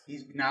 Yes.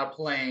 He's now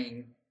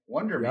playing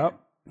Wonder Man.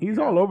 He's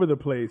you all know, over the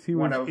place. He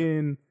one was of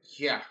in.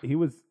 yeah, He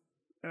was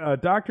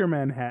Doctor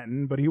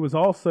Manhattan, but he was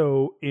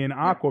also in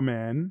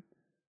Aquaman.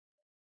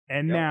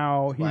 And yep,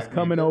 now it's he's Black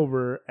coming Manta.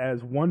 over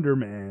as Wonder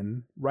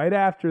Man right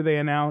after they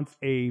announced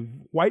a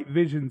White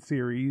Vision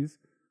series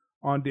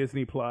on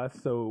Disney Plus.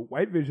 So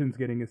White Vision's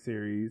getting a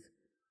series.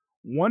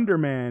 Wonder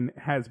Man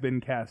has been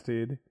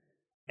casted,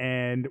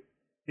 and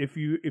if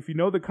you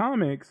know the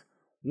comics,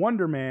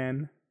 Wonder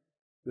Man,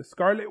 the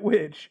Scarlet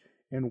Witch,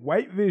 and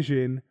White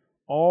Vision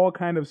all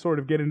kind of sort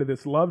of get into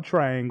this love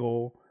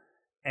triangle,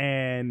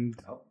 and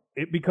Oh,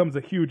 it becomes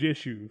a huge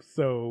issue.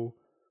 So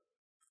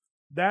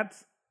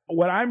that's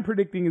what I'm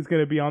predicting is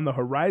going to be on the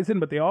horizon,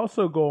 but they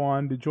also go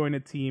on to join a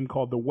team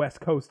called the West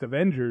Coast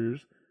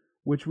Avengers,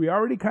 which we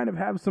already kind of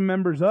have some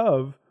members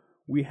of.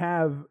 We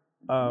have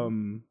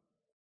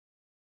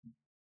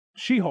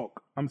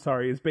She-Hulk,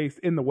 is based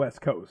in the West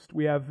Coast.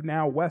 We have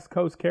now West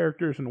Coast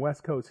characters and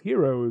West Coast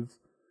heroes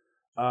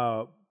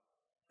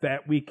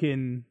that we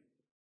can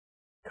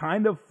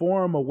kind of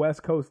form a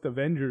West Coast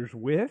Avengers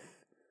with.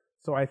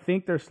 So I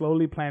think they're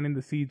slowly planting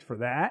the seeds for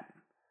that.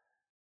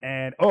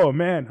 And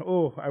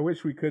I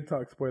wish we could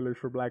talk spoilers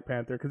for Black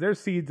Panther, because there's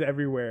seeds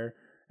everywhere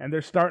and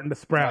they're starting to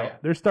sprout. Oh, yeah.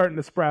 They're starting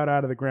to sprout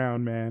out of the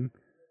ground, man.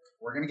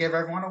 we're gonna give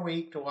everyone a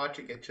week to watch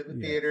it, get to the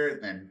theater,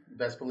 and then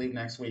best believe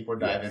next week we're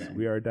diving in.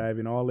 We are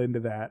diving all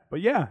into that.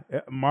 But yeah,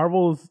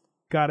 Marvel's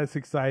got us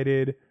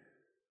excited.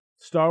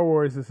 Star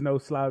Wars is no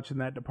slouch in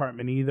that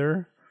department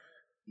either.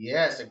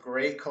 Yes, a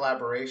great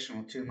collaboration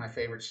with two of my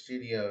favorite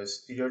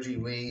studios, Studio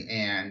Ghibli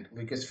and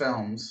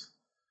Lucasfilms.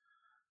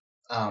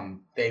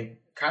 They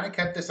kind of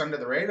kept this under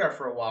the radar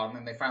for a while, and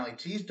then they finally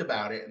teased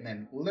about it. And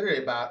then,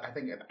 literally about, I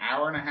think, an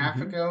hour and a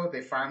half ago, they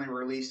finally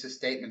released a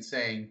statement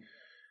saying,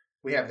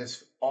 we have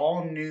this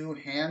all new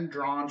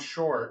hand-drawn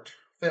short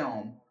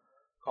film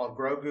called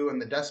Grogu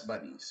and the Dust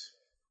Bunnies,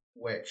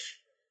 which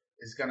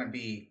is going to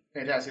be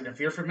fantastic. And if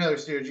you're familiar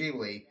with Studio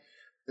Ghibli,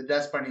 the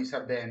Dust Bunnies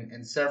have been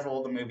in several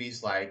of the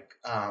movies like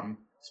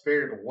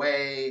Spirited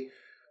Away,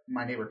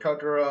 My Neighbor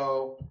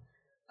Totoro.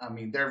 I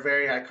mean, they're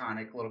very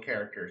iconic little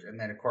characters. And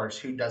then, of course,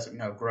 who doesn't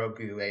know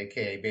Grogu,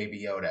 a.k.a.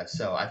 Baby Yoda?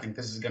 So I think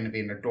this is going to be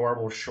an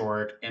adorable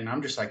short. And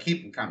I'm just like,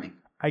 keep them coming.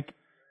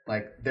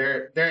 Like,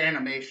 their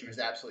animation is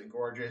absolutely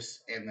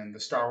gorgeous. And then the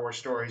Star Wars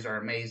stories are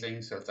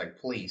amazing. So it's like,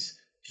 please,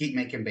 keep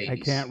making babies.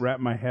 I can't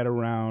wrap my head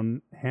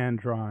around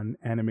hand-drawn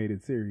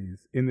animated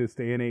series in this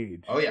day and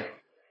age. Oh, yeah.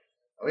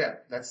 Oh, yeah.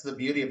 That's the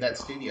beauty of that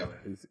studio.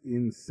 It's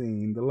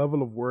insane. The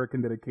level of work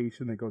and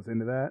dedication that goes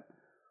into that.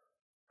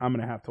 I'm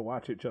going to have to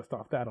watch it just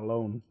off that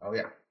alone. Oh,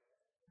 yeah.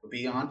 It'll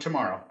be on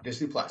tomorrow.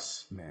 Disney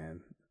Plus. Man.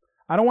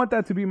 I don't want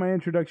that to be my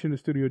introduction to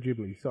Studio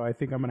Ghibli, so I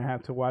think I'm going to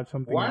have to watch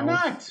something else. Why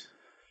not?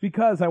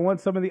 Because I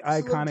want some of the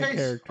iconic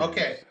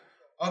characters.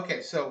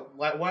 Okay, so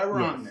why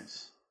we're on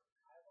this.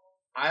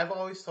 I've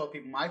always told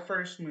people my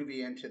first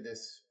movie into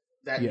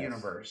that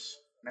universe,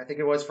 and I think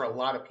it was for a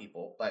lot of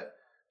people, but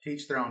to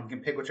each their own. You can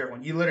pick whichever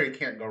one. You literally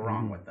can't go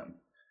wrong with them.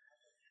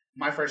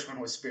 My first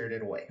one was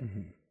Spirited Away.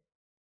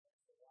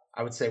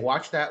 I would say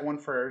watch that one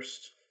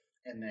first,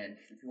 and then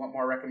if you want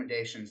more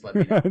recommendations, let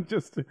me know.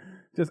 just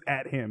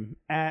at him,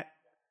 at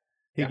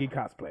Higgy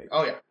Cosplay.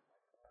 Oh, yeah.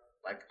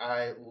 Like,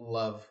 I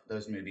love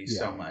those movies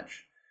so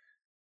much.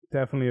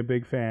 Definitely a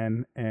big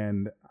fan,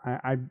 and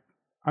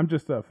I'm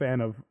just a fan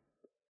of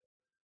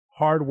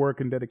hard work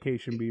and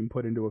dedication being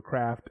put into a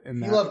craft.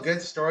 And if you love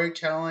good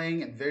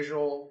storytelling and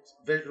visual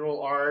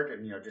art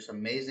and just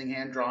amazing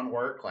hand-drawn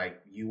work,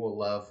 like, you will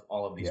love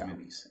all of these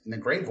movies. And the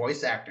great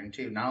voice acting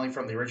too, not only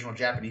from the original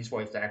Japanese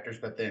voice actors,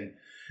 but then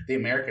the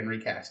American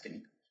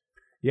recasting.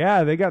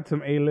 Yeah, they got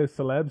some A-list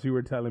celebs you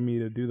were telling me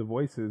to do the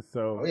voices,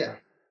 so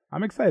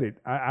I'm excited.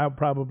 I'll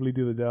probably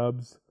do the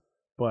dubs,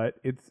 but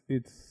it's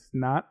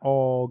not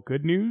all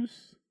good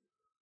news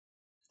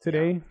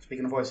today. Yeah.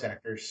 Speaking of voice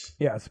actors.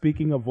 Yeah,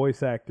 speaking of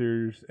voice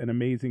actors and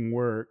amazing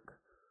work,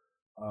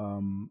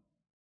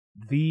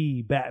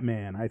 the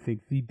Batman, I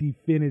think the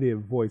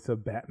definitive voice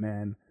of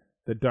Batman,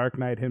 the Dark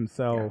Knight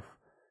himself,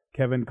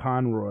 Kevin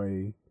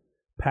Conroy,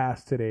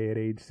 passed today at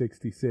age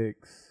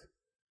 66.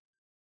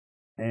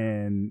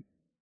 And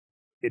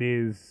it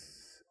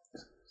is...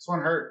 This one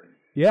hurt.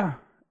 Yeah,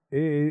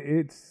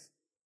 it's...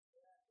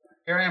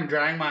 Here I am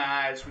drying my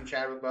eyes from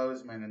Chadwick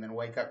Boseman and then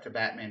wake up to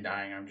Batman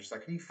dying. I'm just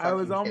like, are you fucking I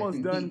was almost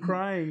kidding done me?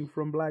 crying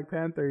from Black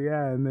Panther,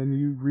 and then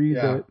you read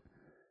that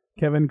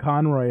Kevin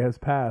Conroy has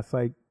passed.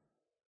 Like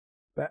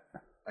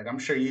I'm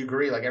sure you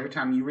agree. Like, every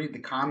time you read the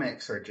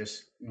comics or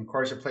just, of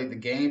course, I played the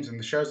games and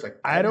the shows, like,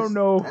 I don't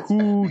know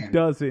who Batman.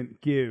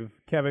 doesn't give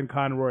Kevin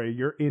Conroy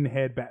your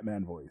in-head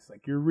Batman voice.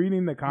 Like, you're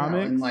reading the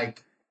comics, and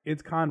like,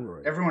 it's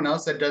Conroy. Everyone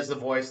else that does the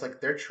voice,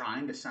 like, they're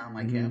trying to sound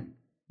like him.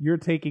 You're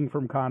taking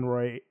from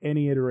Conroy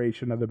any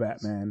iteration of the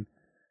Batman.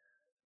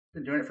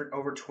 Been doing it for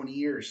over 20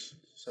 years.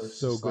 So it's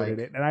so good at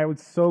it. And I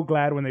was so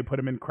glad when they put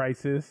him in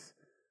Crisis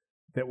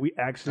that we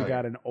actually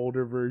got an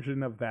older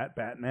version of that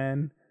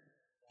Batman.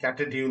 Got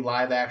to do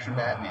live action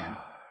Batman.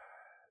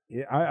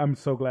 Yeah, I'm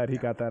so glad he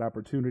got that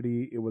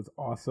opportunity. It was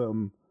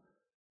awesome.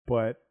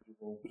 But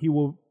he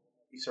will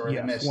He sorely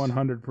Yes, missed.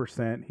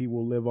 100%. He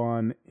will live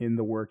on in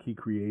the work he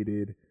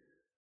created.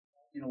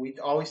 You know, we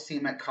always see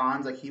him at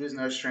cons. Like, he was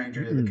no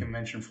stranger to the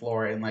convention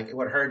floor. And, like,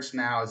 what hurts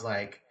now is,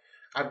 like,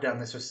 I've done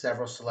this with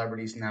several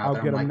celebrities now. I'll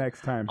that get I'm him like,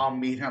 next time. I'll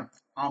meet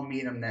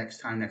him next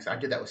time. I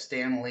did that with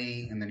Stan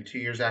Lee, and then 2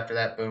 years after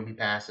that, boom, he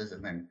passes,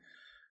 and then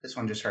this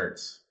one just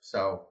hurts.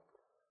 So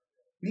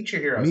meet your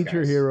heroes. Meet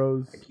your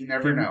heroes. Like, you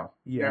never know.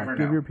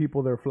 Give your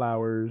people their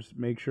flowers.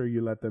 Make sure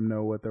you let them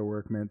know what their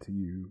work meant to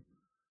you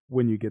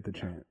when you get the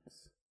chance.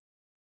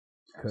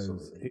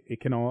 Because it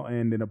can all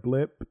end in a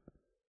blip,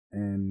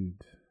 and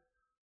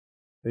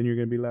then you're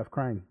gonna be left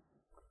crying.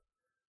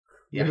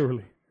 Yeah.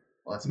 Literally.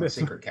 Well, that's my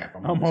secret cap.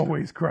 I'm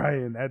always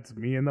crying. That's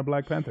me in the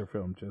Black Panther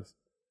film. Just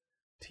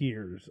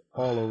tears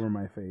all over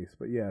my face.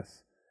 But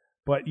yes.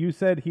 But you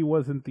said he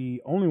wasn't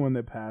the only one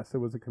that passed. There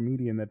was a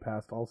comedian that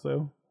passed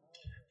also.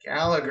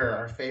 Gallagher,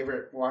 our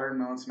favorite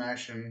watermelon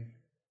smashing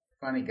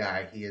funny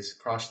guy. He has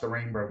crossed the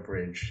Rainbow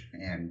Bridge,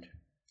 and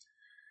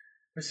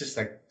it's just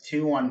like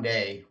 2 one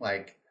day.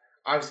 Like,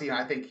 obviously,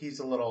 I think he's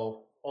a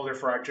little older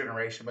for our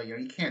generation, but, you know,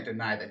 you can't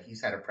deny that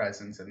he's had a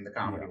presence in the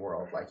comedy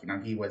world. Like, you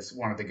know, he was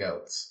one of the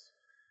GOATs.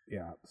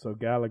 Yeah. So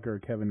Gallagher,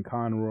 Kevin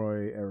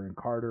Conroy, Aaron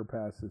Carter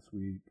passed this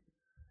week,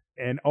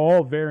 and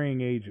all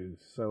varying ages.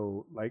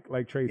 So like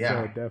Trey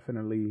said,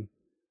 definitely,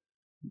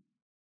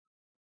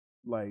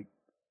 like,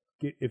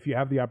 if you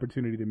have the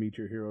opportunity to meet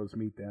your heroes,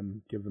 meet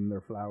them, give them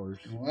their flowers.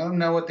 Let them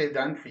know what they've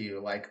done for you.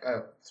 Like,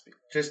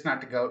 just not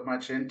to go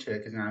much into it,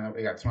 because I know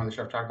we got some other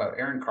stuff to talk about.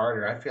 Aaron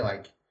Carter, I feel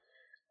like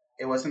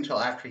it wasn't until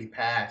after he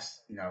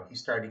passed, you know, he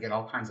started to get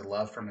all kinds of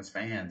love from his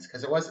fans.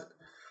 Because it wasn't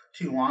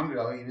too long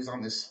ago, he was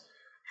on this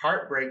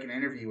heartbreaking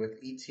interview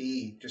with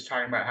E.T., just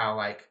talking about how,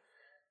 like,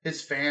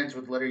 his fans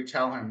would literally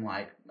tell him,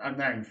 like, I'm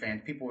not even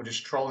fans, people would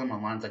just troll him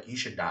online, like, you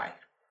should die.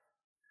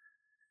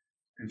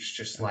 And it's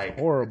just like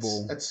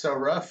horrible. That's so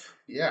rough.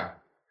 Yeah.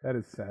 That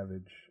is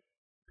savage.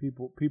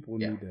 People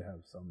need to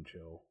have some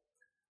chill.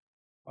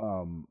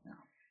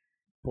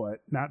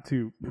 But not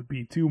to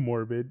be too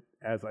morbid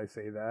as I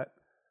say that.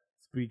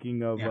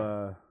 Speaking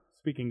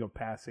of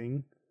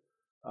passing,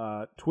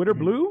 Twitter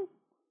Blue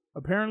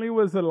apparently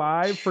was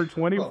alive for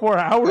 24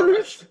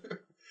 hours.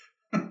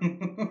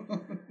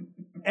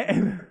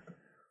 And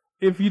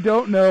if you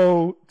don't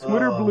know,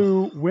 Twitter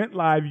Blue went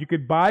live. You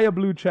could buy a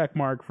blue check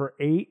mark for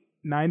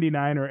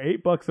 $8.99 or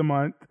 $8 a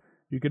month.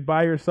 You could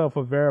buy yourself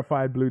a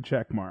verified blue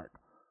check mark.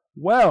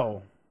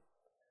 Well,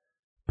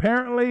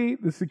 apparently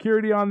the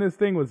security on this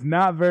thing was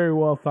not very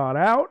well thought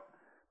out,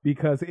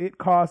 because it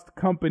cost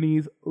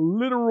companies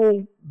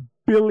literal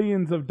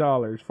billions of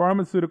dollars.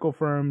 Pharmaceutical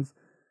firms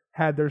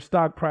had their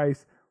stock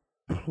price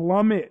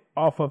plummet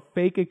off a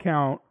fake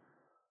account,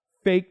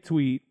 fake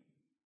tweet.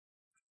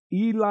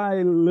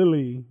 Eli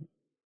Lilly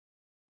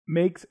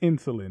makes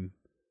insulin.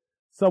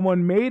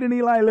 Someone made an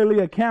Eli Lilly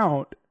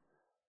account,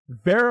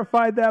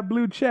 verified that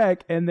blue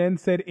check, and then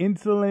said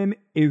insulin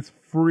is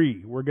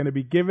free. We're going to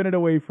be giving it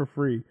away for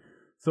free.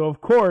 So,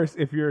 of course,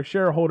 if you're a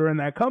shareholder in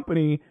that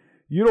company,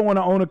 you don't want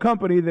to own a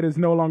company that is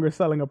no longer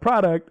selling a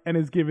product and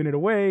is giving it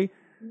away.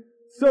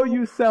 So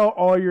you sell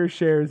all your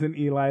shares in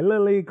Eli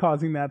Lilly,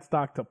 causing that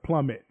stock to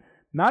plummet.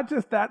 Not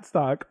just that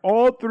stock,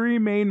 all 3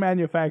 main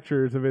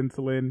manufacturers of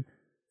insulin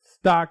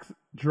stocks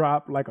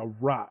drop like a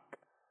rock.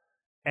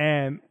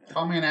 And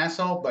call me an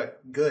asshole, but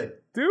good.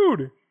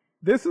 Dude,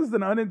 this is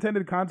an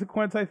unintended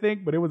consequence, I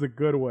think, but it was a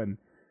good one.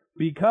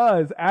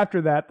 Because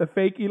after that, the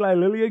fake Eli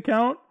Lilly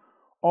account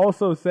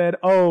also said,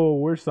 oh,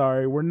 we're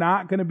sorry, we're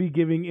not going to be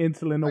giving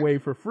insulin away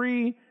for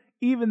free,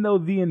 even though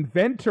the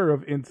inventor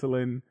of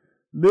insulin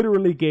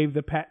literally gave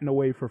the patent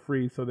away for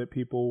free so that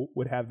people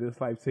would have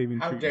this life-saving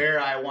treatment. How dare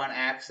I want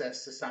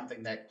access to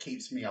something that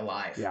keeps me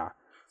alive? Yeah.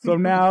 So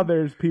now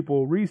there's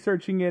people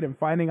researching it and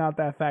finding out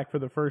that fact for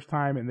the first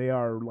time, and they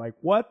are like,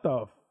 what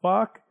the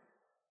fuck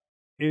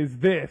is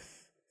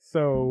this?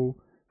 So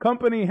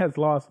company has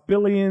lost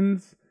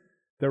billions.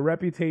 Their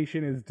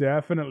reputation is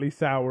definitely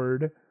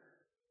soured.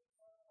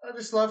 I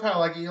just love how,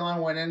 like,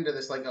 Elon went into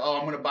this, like, oh,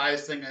 I'm going to buy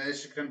this thing, and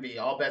this is going to be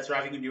all bets are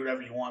off. You can do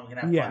whatever you want. We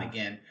can have fun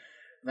again.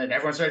 And then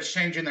everyone starts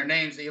changing their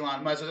names to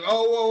Elon Musk. Like,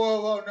 oh,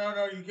 whoa,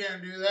 no, you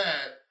can't do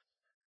that.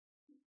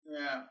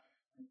 Yeah.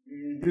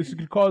 Mm-hmm. This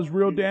could cause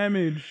real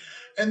damage.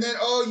 And then,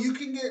 you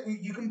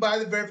can buy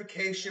the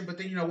verification, but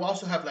then, you know, we'll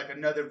also have, like,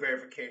 another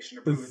verification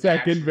to prove the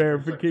second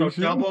verification. Like,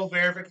 so double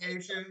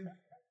verification.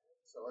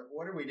 So, like,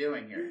 what are we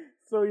doing here?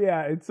 So,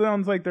 yeah, it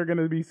sounds like they're going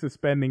to be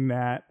suspending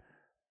that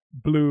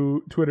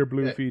Twitter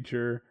Blue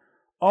feature.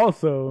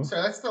 Also,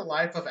 so that's the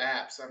life of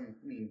apps. I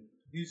mean,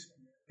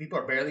 people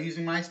are barely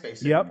using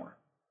MySpace anymore.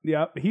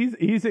 Yep,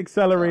 he's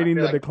accelerating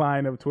the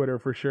decline of Twitter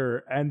for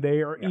sure. And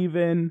they are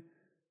even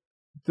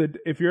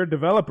if you're a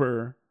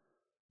developer,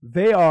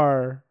 they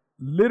are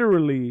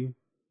literally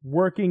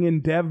working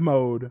in dev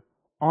mode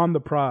on the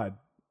prod.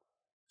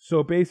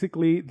 So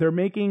basically, they're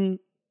making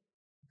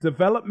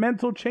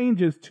developmental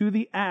changes to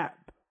the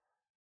app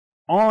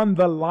on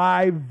the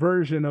live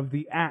version of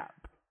the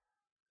app.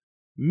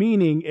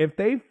 Meaning, if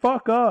they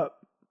fuck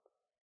up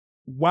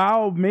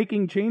while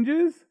making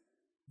changes,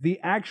 the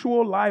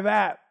actual live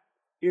app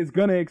is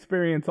going to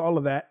experience all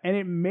of that, and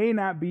it may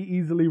not be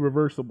easily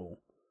reversible.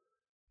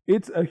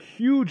 It's a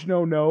huge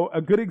no-no.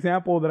 A good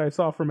example that I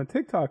saw from a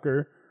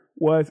TikToker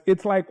was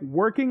it's like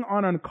working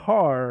on a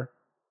car,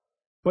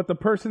 but the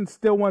person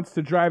still wants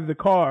to drive the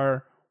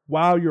car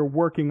while you're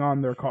working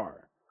on their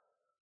car.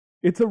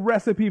 It's a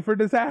recipe for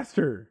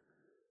disaster.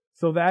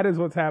 So that is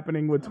what's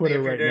happening with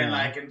Twitter right now. If you're doing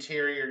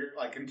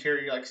like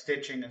interior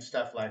stitching and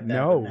stuff like that.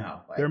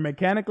 No, they're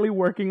mechanically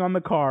working on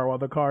the car while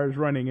the car is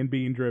running and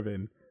being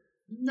driven.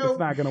 Nope. It's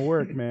not going to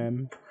work,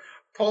 man.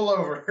 Pull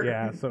over.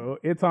 Yeah, so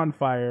it's on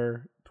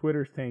fire.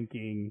 Twitter's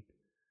tanking.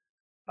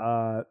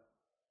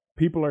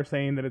 People are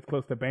saying that it's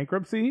close to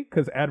bankruptcy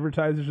because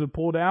advertisers have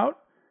pulled out.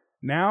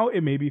 Now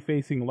it may be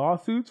facing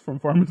lawsuits from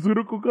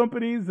pharmaceutical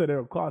companies that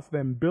have cost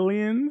them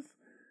billions.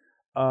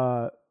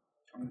 I'm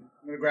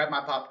gonna grab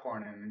my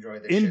popcorn and enjoy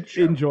this shit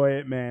show. Enjoy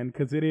it, man,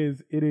 because it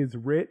is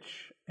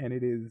rich and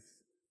it is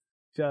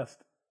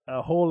just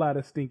a whole lot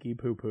of stinky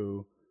poo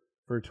poo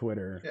for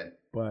Twitter. Good.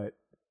 But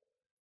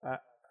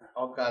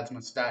all gods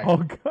must die. All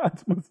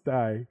gods must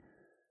die.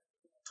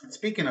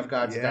 Speaking of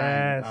gods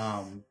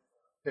dying,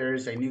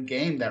 there's a new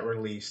game that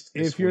released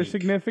this If your week.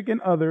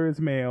 significant other is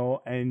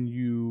male and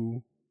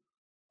you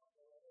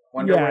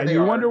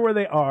wonder where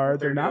they are,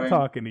 they're not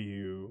talking to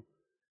you.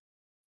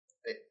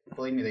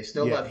 Believe me, they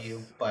still love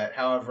you, but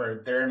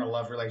however, they're in a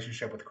love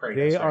relationship with Kratos.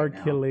 They are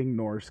killing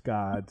Norse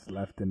gods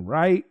left and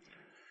right.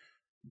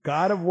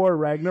 God of War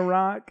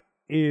Ragnarok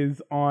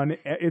is on.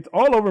 It's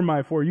all over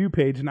my For You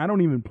page, and I don't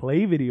even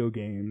play video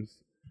games.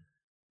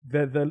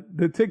 The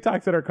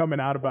TikToks that are coming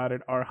out about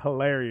it are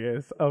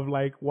hilarious. Of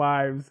like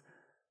wives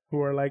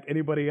who are like,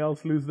 anybody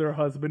else lose their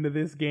husband to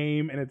this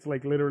game, and it's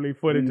like literally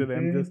footage of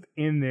them just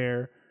in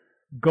there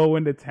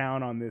going to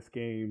town on this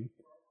game.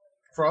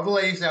 For all the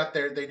ladies out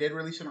there, they did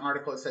release an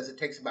article that says it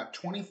takes about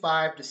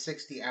 25 to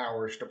 60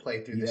 hours to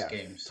play through this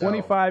game. So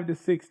 25 to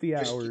 60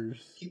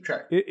 hours. Keep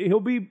track. He'll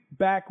be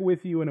back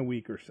with you in a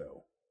week or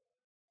so.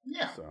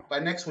 Yeah. So by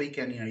next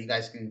weekend, you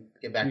guys can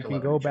get back to loving.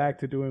 You can go back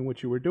to doing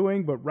what you were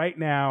doing, but right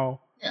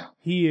now,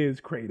 he is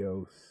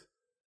Kratos.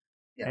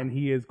 Yeah. And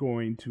he is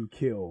going to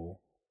kill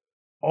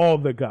all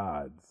the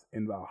gods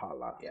in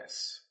Valhalla.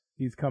 Yes.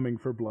 He's coming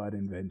for blood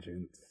and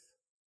vengeance.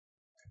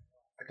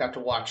 I got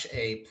to watch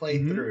a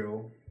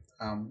playthrough.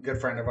 Good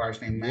friend of ours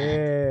named Matt.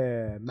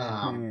 Yeah,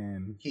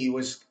 man. He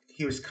was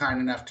kind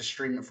enough to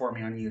stream it for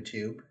me on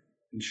YouTube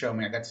and show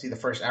me. I got to see the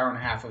first hour and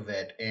a half of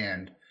it,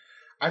 and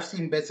I've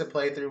seen bits of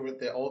playthrough with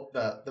the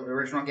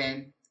original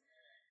game,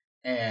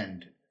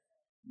 and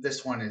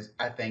this one is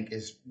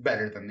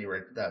better than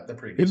the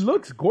previous. It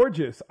looks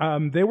gorgeous.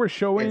 They were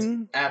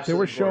showing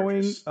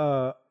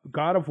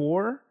God of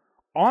War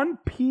on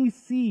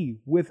PC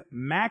with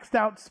maxed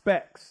out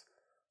specs,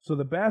 so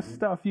the best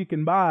stuff you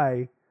can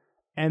buy.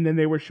 And then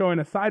they were showing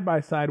a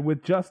side-by-side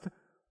with just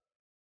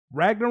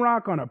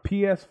Ragnarok on a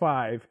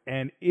PS5,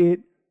 and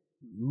it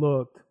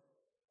looked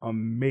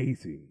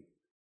amazing.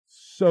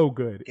 So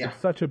good. Yeah.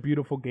 It's such a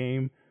beautiful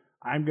game.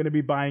 I'm going to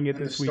be buying it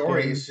this weekend. The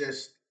story is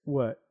just...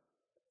 What?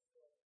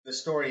 The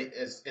story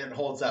it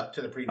holds up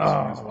to the previous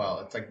one as well.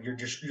 It's like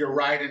you're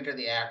right into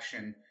the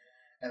action.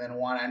 And then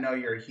I know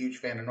you're a huge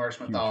fan of Norse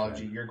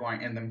mythology. You're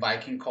going in the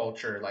Viking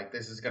culture. Like,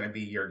 this is going to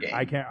be your game.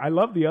 I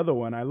love the other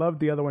one.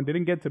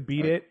 Didn't get to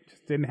beat it.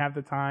 Just didn't have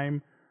the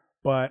time.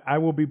 But I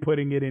will be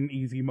putting it in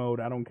easy mode.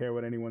 I don't care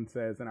what anyone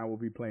says. And I will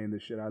be playing the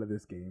shit out of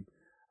this game.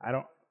 I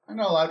know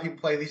a lot of people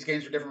play these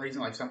games for different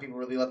reasons. Like, some people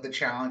really love the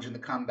challenge and the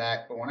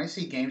comeback. But when I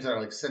see games that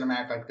are like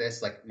cinematic like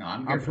this, like, no,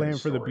 I'm playing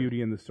for the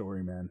beauty and the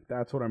story, man.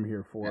 That's what I'm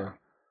here for. Yeah.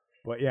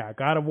 But yeah,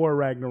 God of War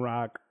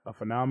Ragnarok, a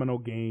phenomenal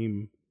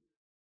game.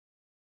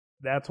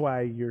 That's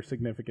why your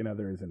significant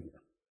other isn't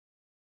here.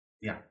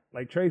 Yeah.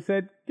 Like Trey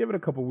said, give it a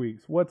couple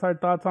weeks. What's our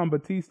thoughts on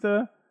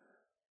Batista?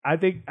 I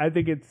think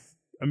it's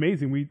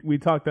amazing. We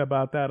talked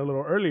about that a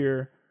little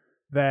earlier.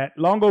 That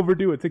long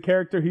overdue. It's a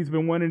character he's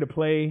been wanting to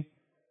play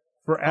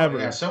forever.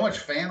 Oh, yeah, so much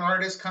fan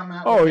art has come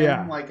out.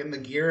 Him, like in the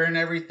gear and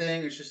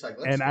everything. It's just like,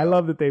 I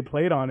love that they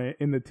played on it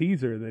in the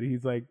teaser. That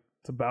he's like,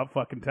 it's about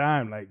fucking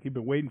time. Like, he's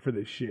been waiting for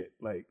this shit.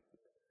 Like,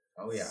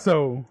 oh yeah.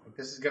 So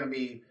this is gonna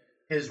be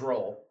his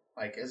role.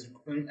 Like,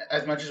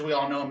 as much as we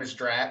all know him as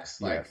Drax,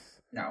 like,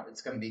 no,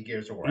 it's going to be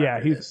Gears of War. Yeah,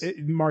 he's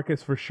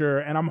Marcus for sure.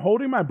 And I'm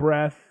holding my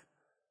breath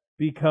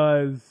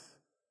because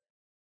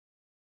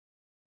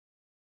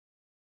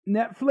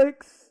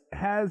Netflix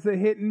has a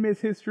hit and miss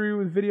history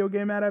with video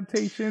game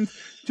adaptations.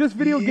 Just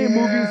video game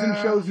movies and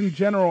shows in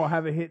general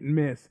have a hit and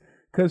miss.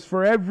 Because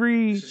for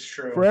every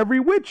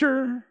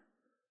Witcher,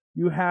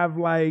 you have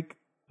like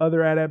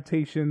other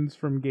adaptations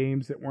from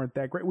games that weren't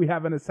that great. We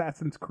have an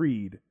Assassin's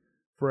Creed.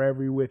 For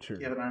every Witcher.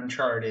 You have an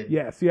Uncharted.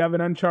 Yes, you have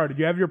an Uncharted.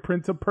 You have your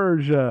Prince of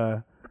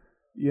Persia.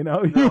 You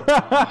know, you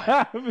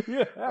have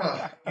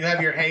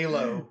your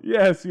Halo.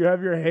 Yes, you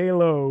have your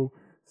Halo.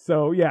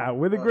 So yeah,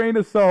 with a grain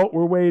of salt,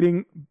 we're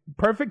waiting.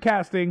 Perfect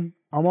casting.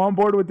 I'm on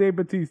board with Dave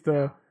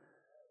Bautista.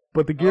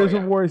 But the Gears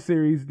of War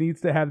series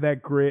needs to have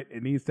that grit.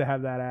 It needs to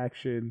have that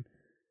action.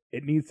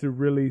 It needs to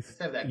really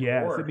have that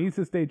gore. It needs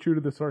to stay true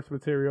to the source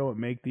material and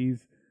make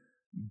these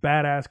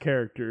badass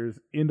characters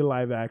into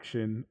live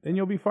action, then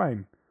you'll be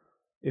fine.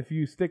 If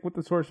you stick with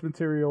the source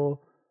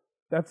material,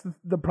 that's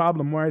the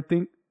problem where I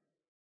think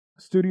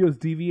studios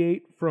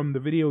deviate from the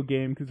video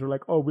game because they're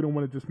like, oh, we don't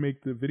want to just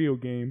make the video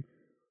game.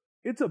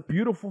 It's a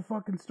beautiful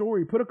fucking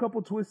story. Put a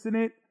couple twists in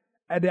it,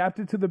 adapt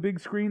it to the big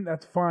screen,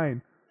 that's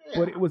fine. Yeah.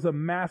 But it was a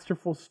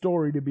masterful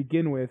story to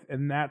begin with,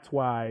 and that's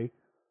why,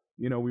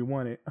 we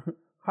want it.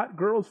 Hot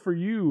Girls for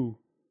You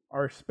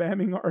are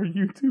spamming our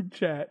YouTube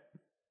chat.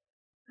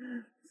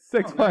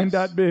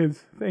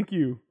 Sexfine.biz. Thank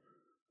you.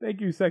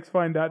 Thank you,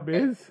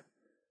 Sexfine.biz.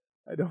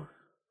 Okay.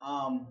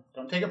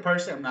 Don't take it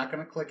personally. I'm not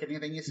going to click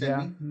anything you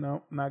send me.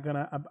 No, not going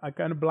to. I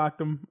kind of blocked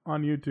them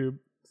on YouTube,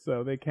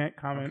 so they can't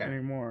comment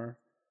anymore.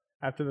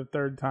 After the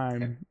third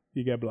time,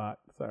 you get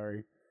blocked.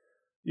 Sorry.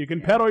 You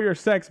can peddle your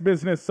sex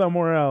business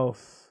somewhere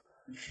else.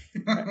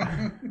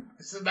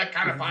 This is that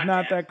kind of podcast.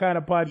 Not that kind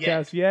of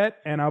podcast yet,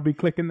 and I'll be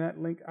clicking that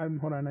link.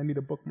 Hold on, I need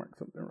to bookmark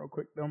something real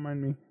quick. Don't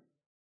mind me.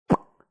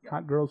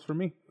 Hot Girls for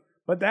Me.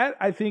 But that,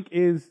 I think,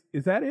 is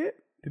that it?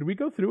 Did we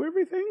go through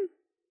everything?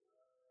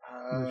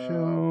 The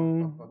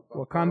show,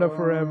 Wakanda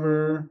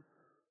Forever,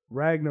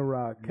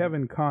 Ragnarok,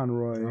 Kevin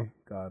Conroy,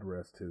 God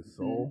rest his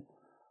soul,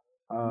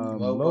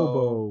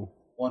 Lobo,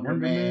 Wonder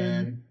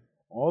Man,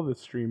 all the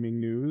streaming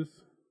news.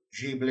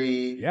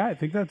 Ghibli. Yeah, I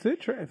think that's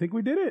it, Trey. I think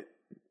we did it.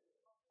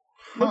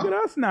 Look at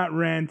us not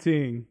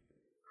ranting.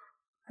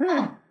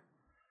 Who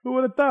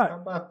would have thought?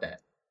 How about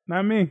that?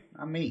 Not me.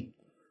 Not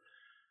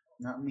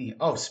me.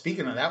 Oh,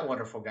 speaking of that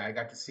wonderful guy, I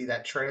got to see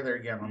that trailer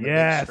again on the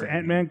big screen.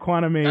 Ant-Man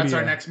Quantumania. That's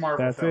our next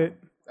Marvel film. It.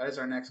 That is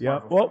our next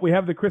Marvel film. Well, we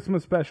have the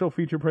Christmas special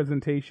feature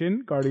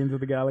presentation, Guardians of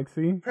the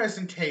Galaxy.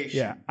 Presentation.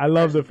 Yeah, I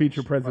love the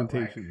feature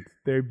presentations.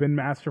 They've been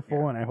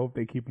masterful, and I hope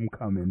they keep them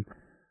coming.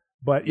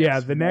 But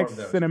the next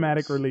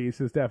cinematic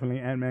release is definitely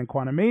Ant-Man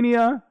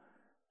Quantumania.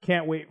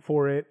 Can't wait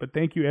for it. But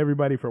thank you,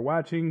 everybody, for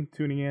watching,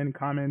 tuning in,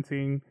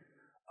 commenting.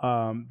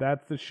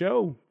 That's the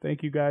show.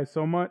 Thank you guys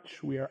so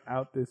much. We are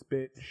out this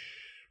bitch.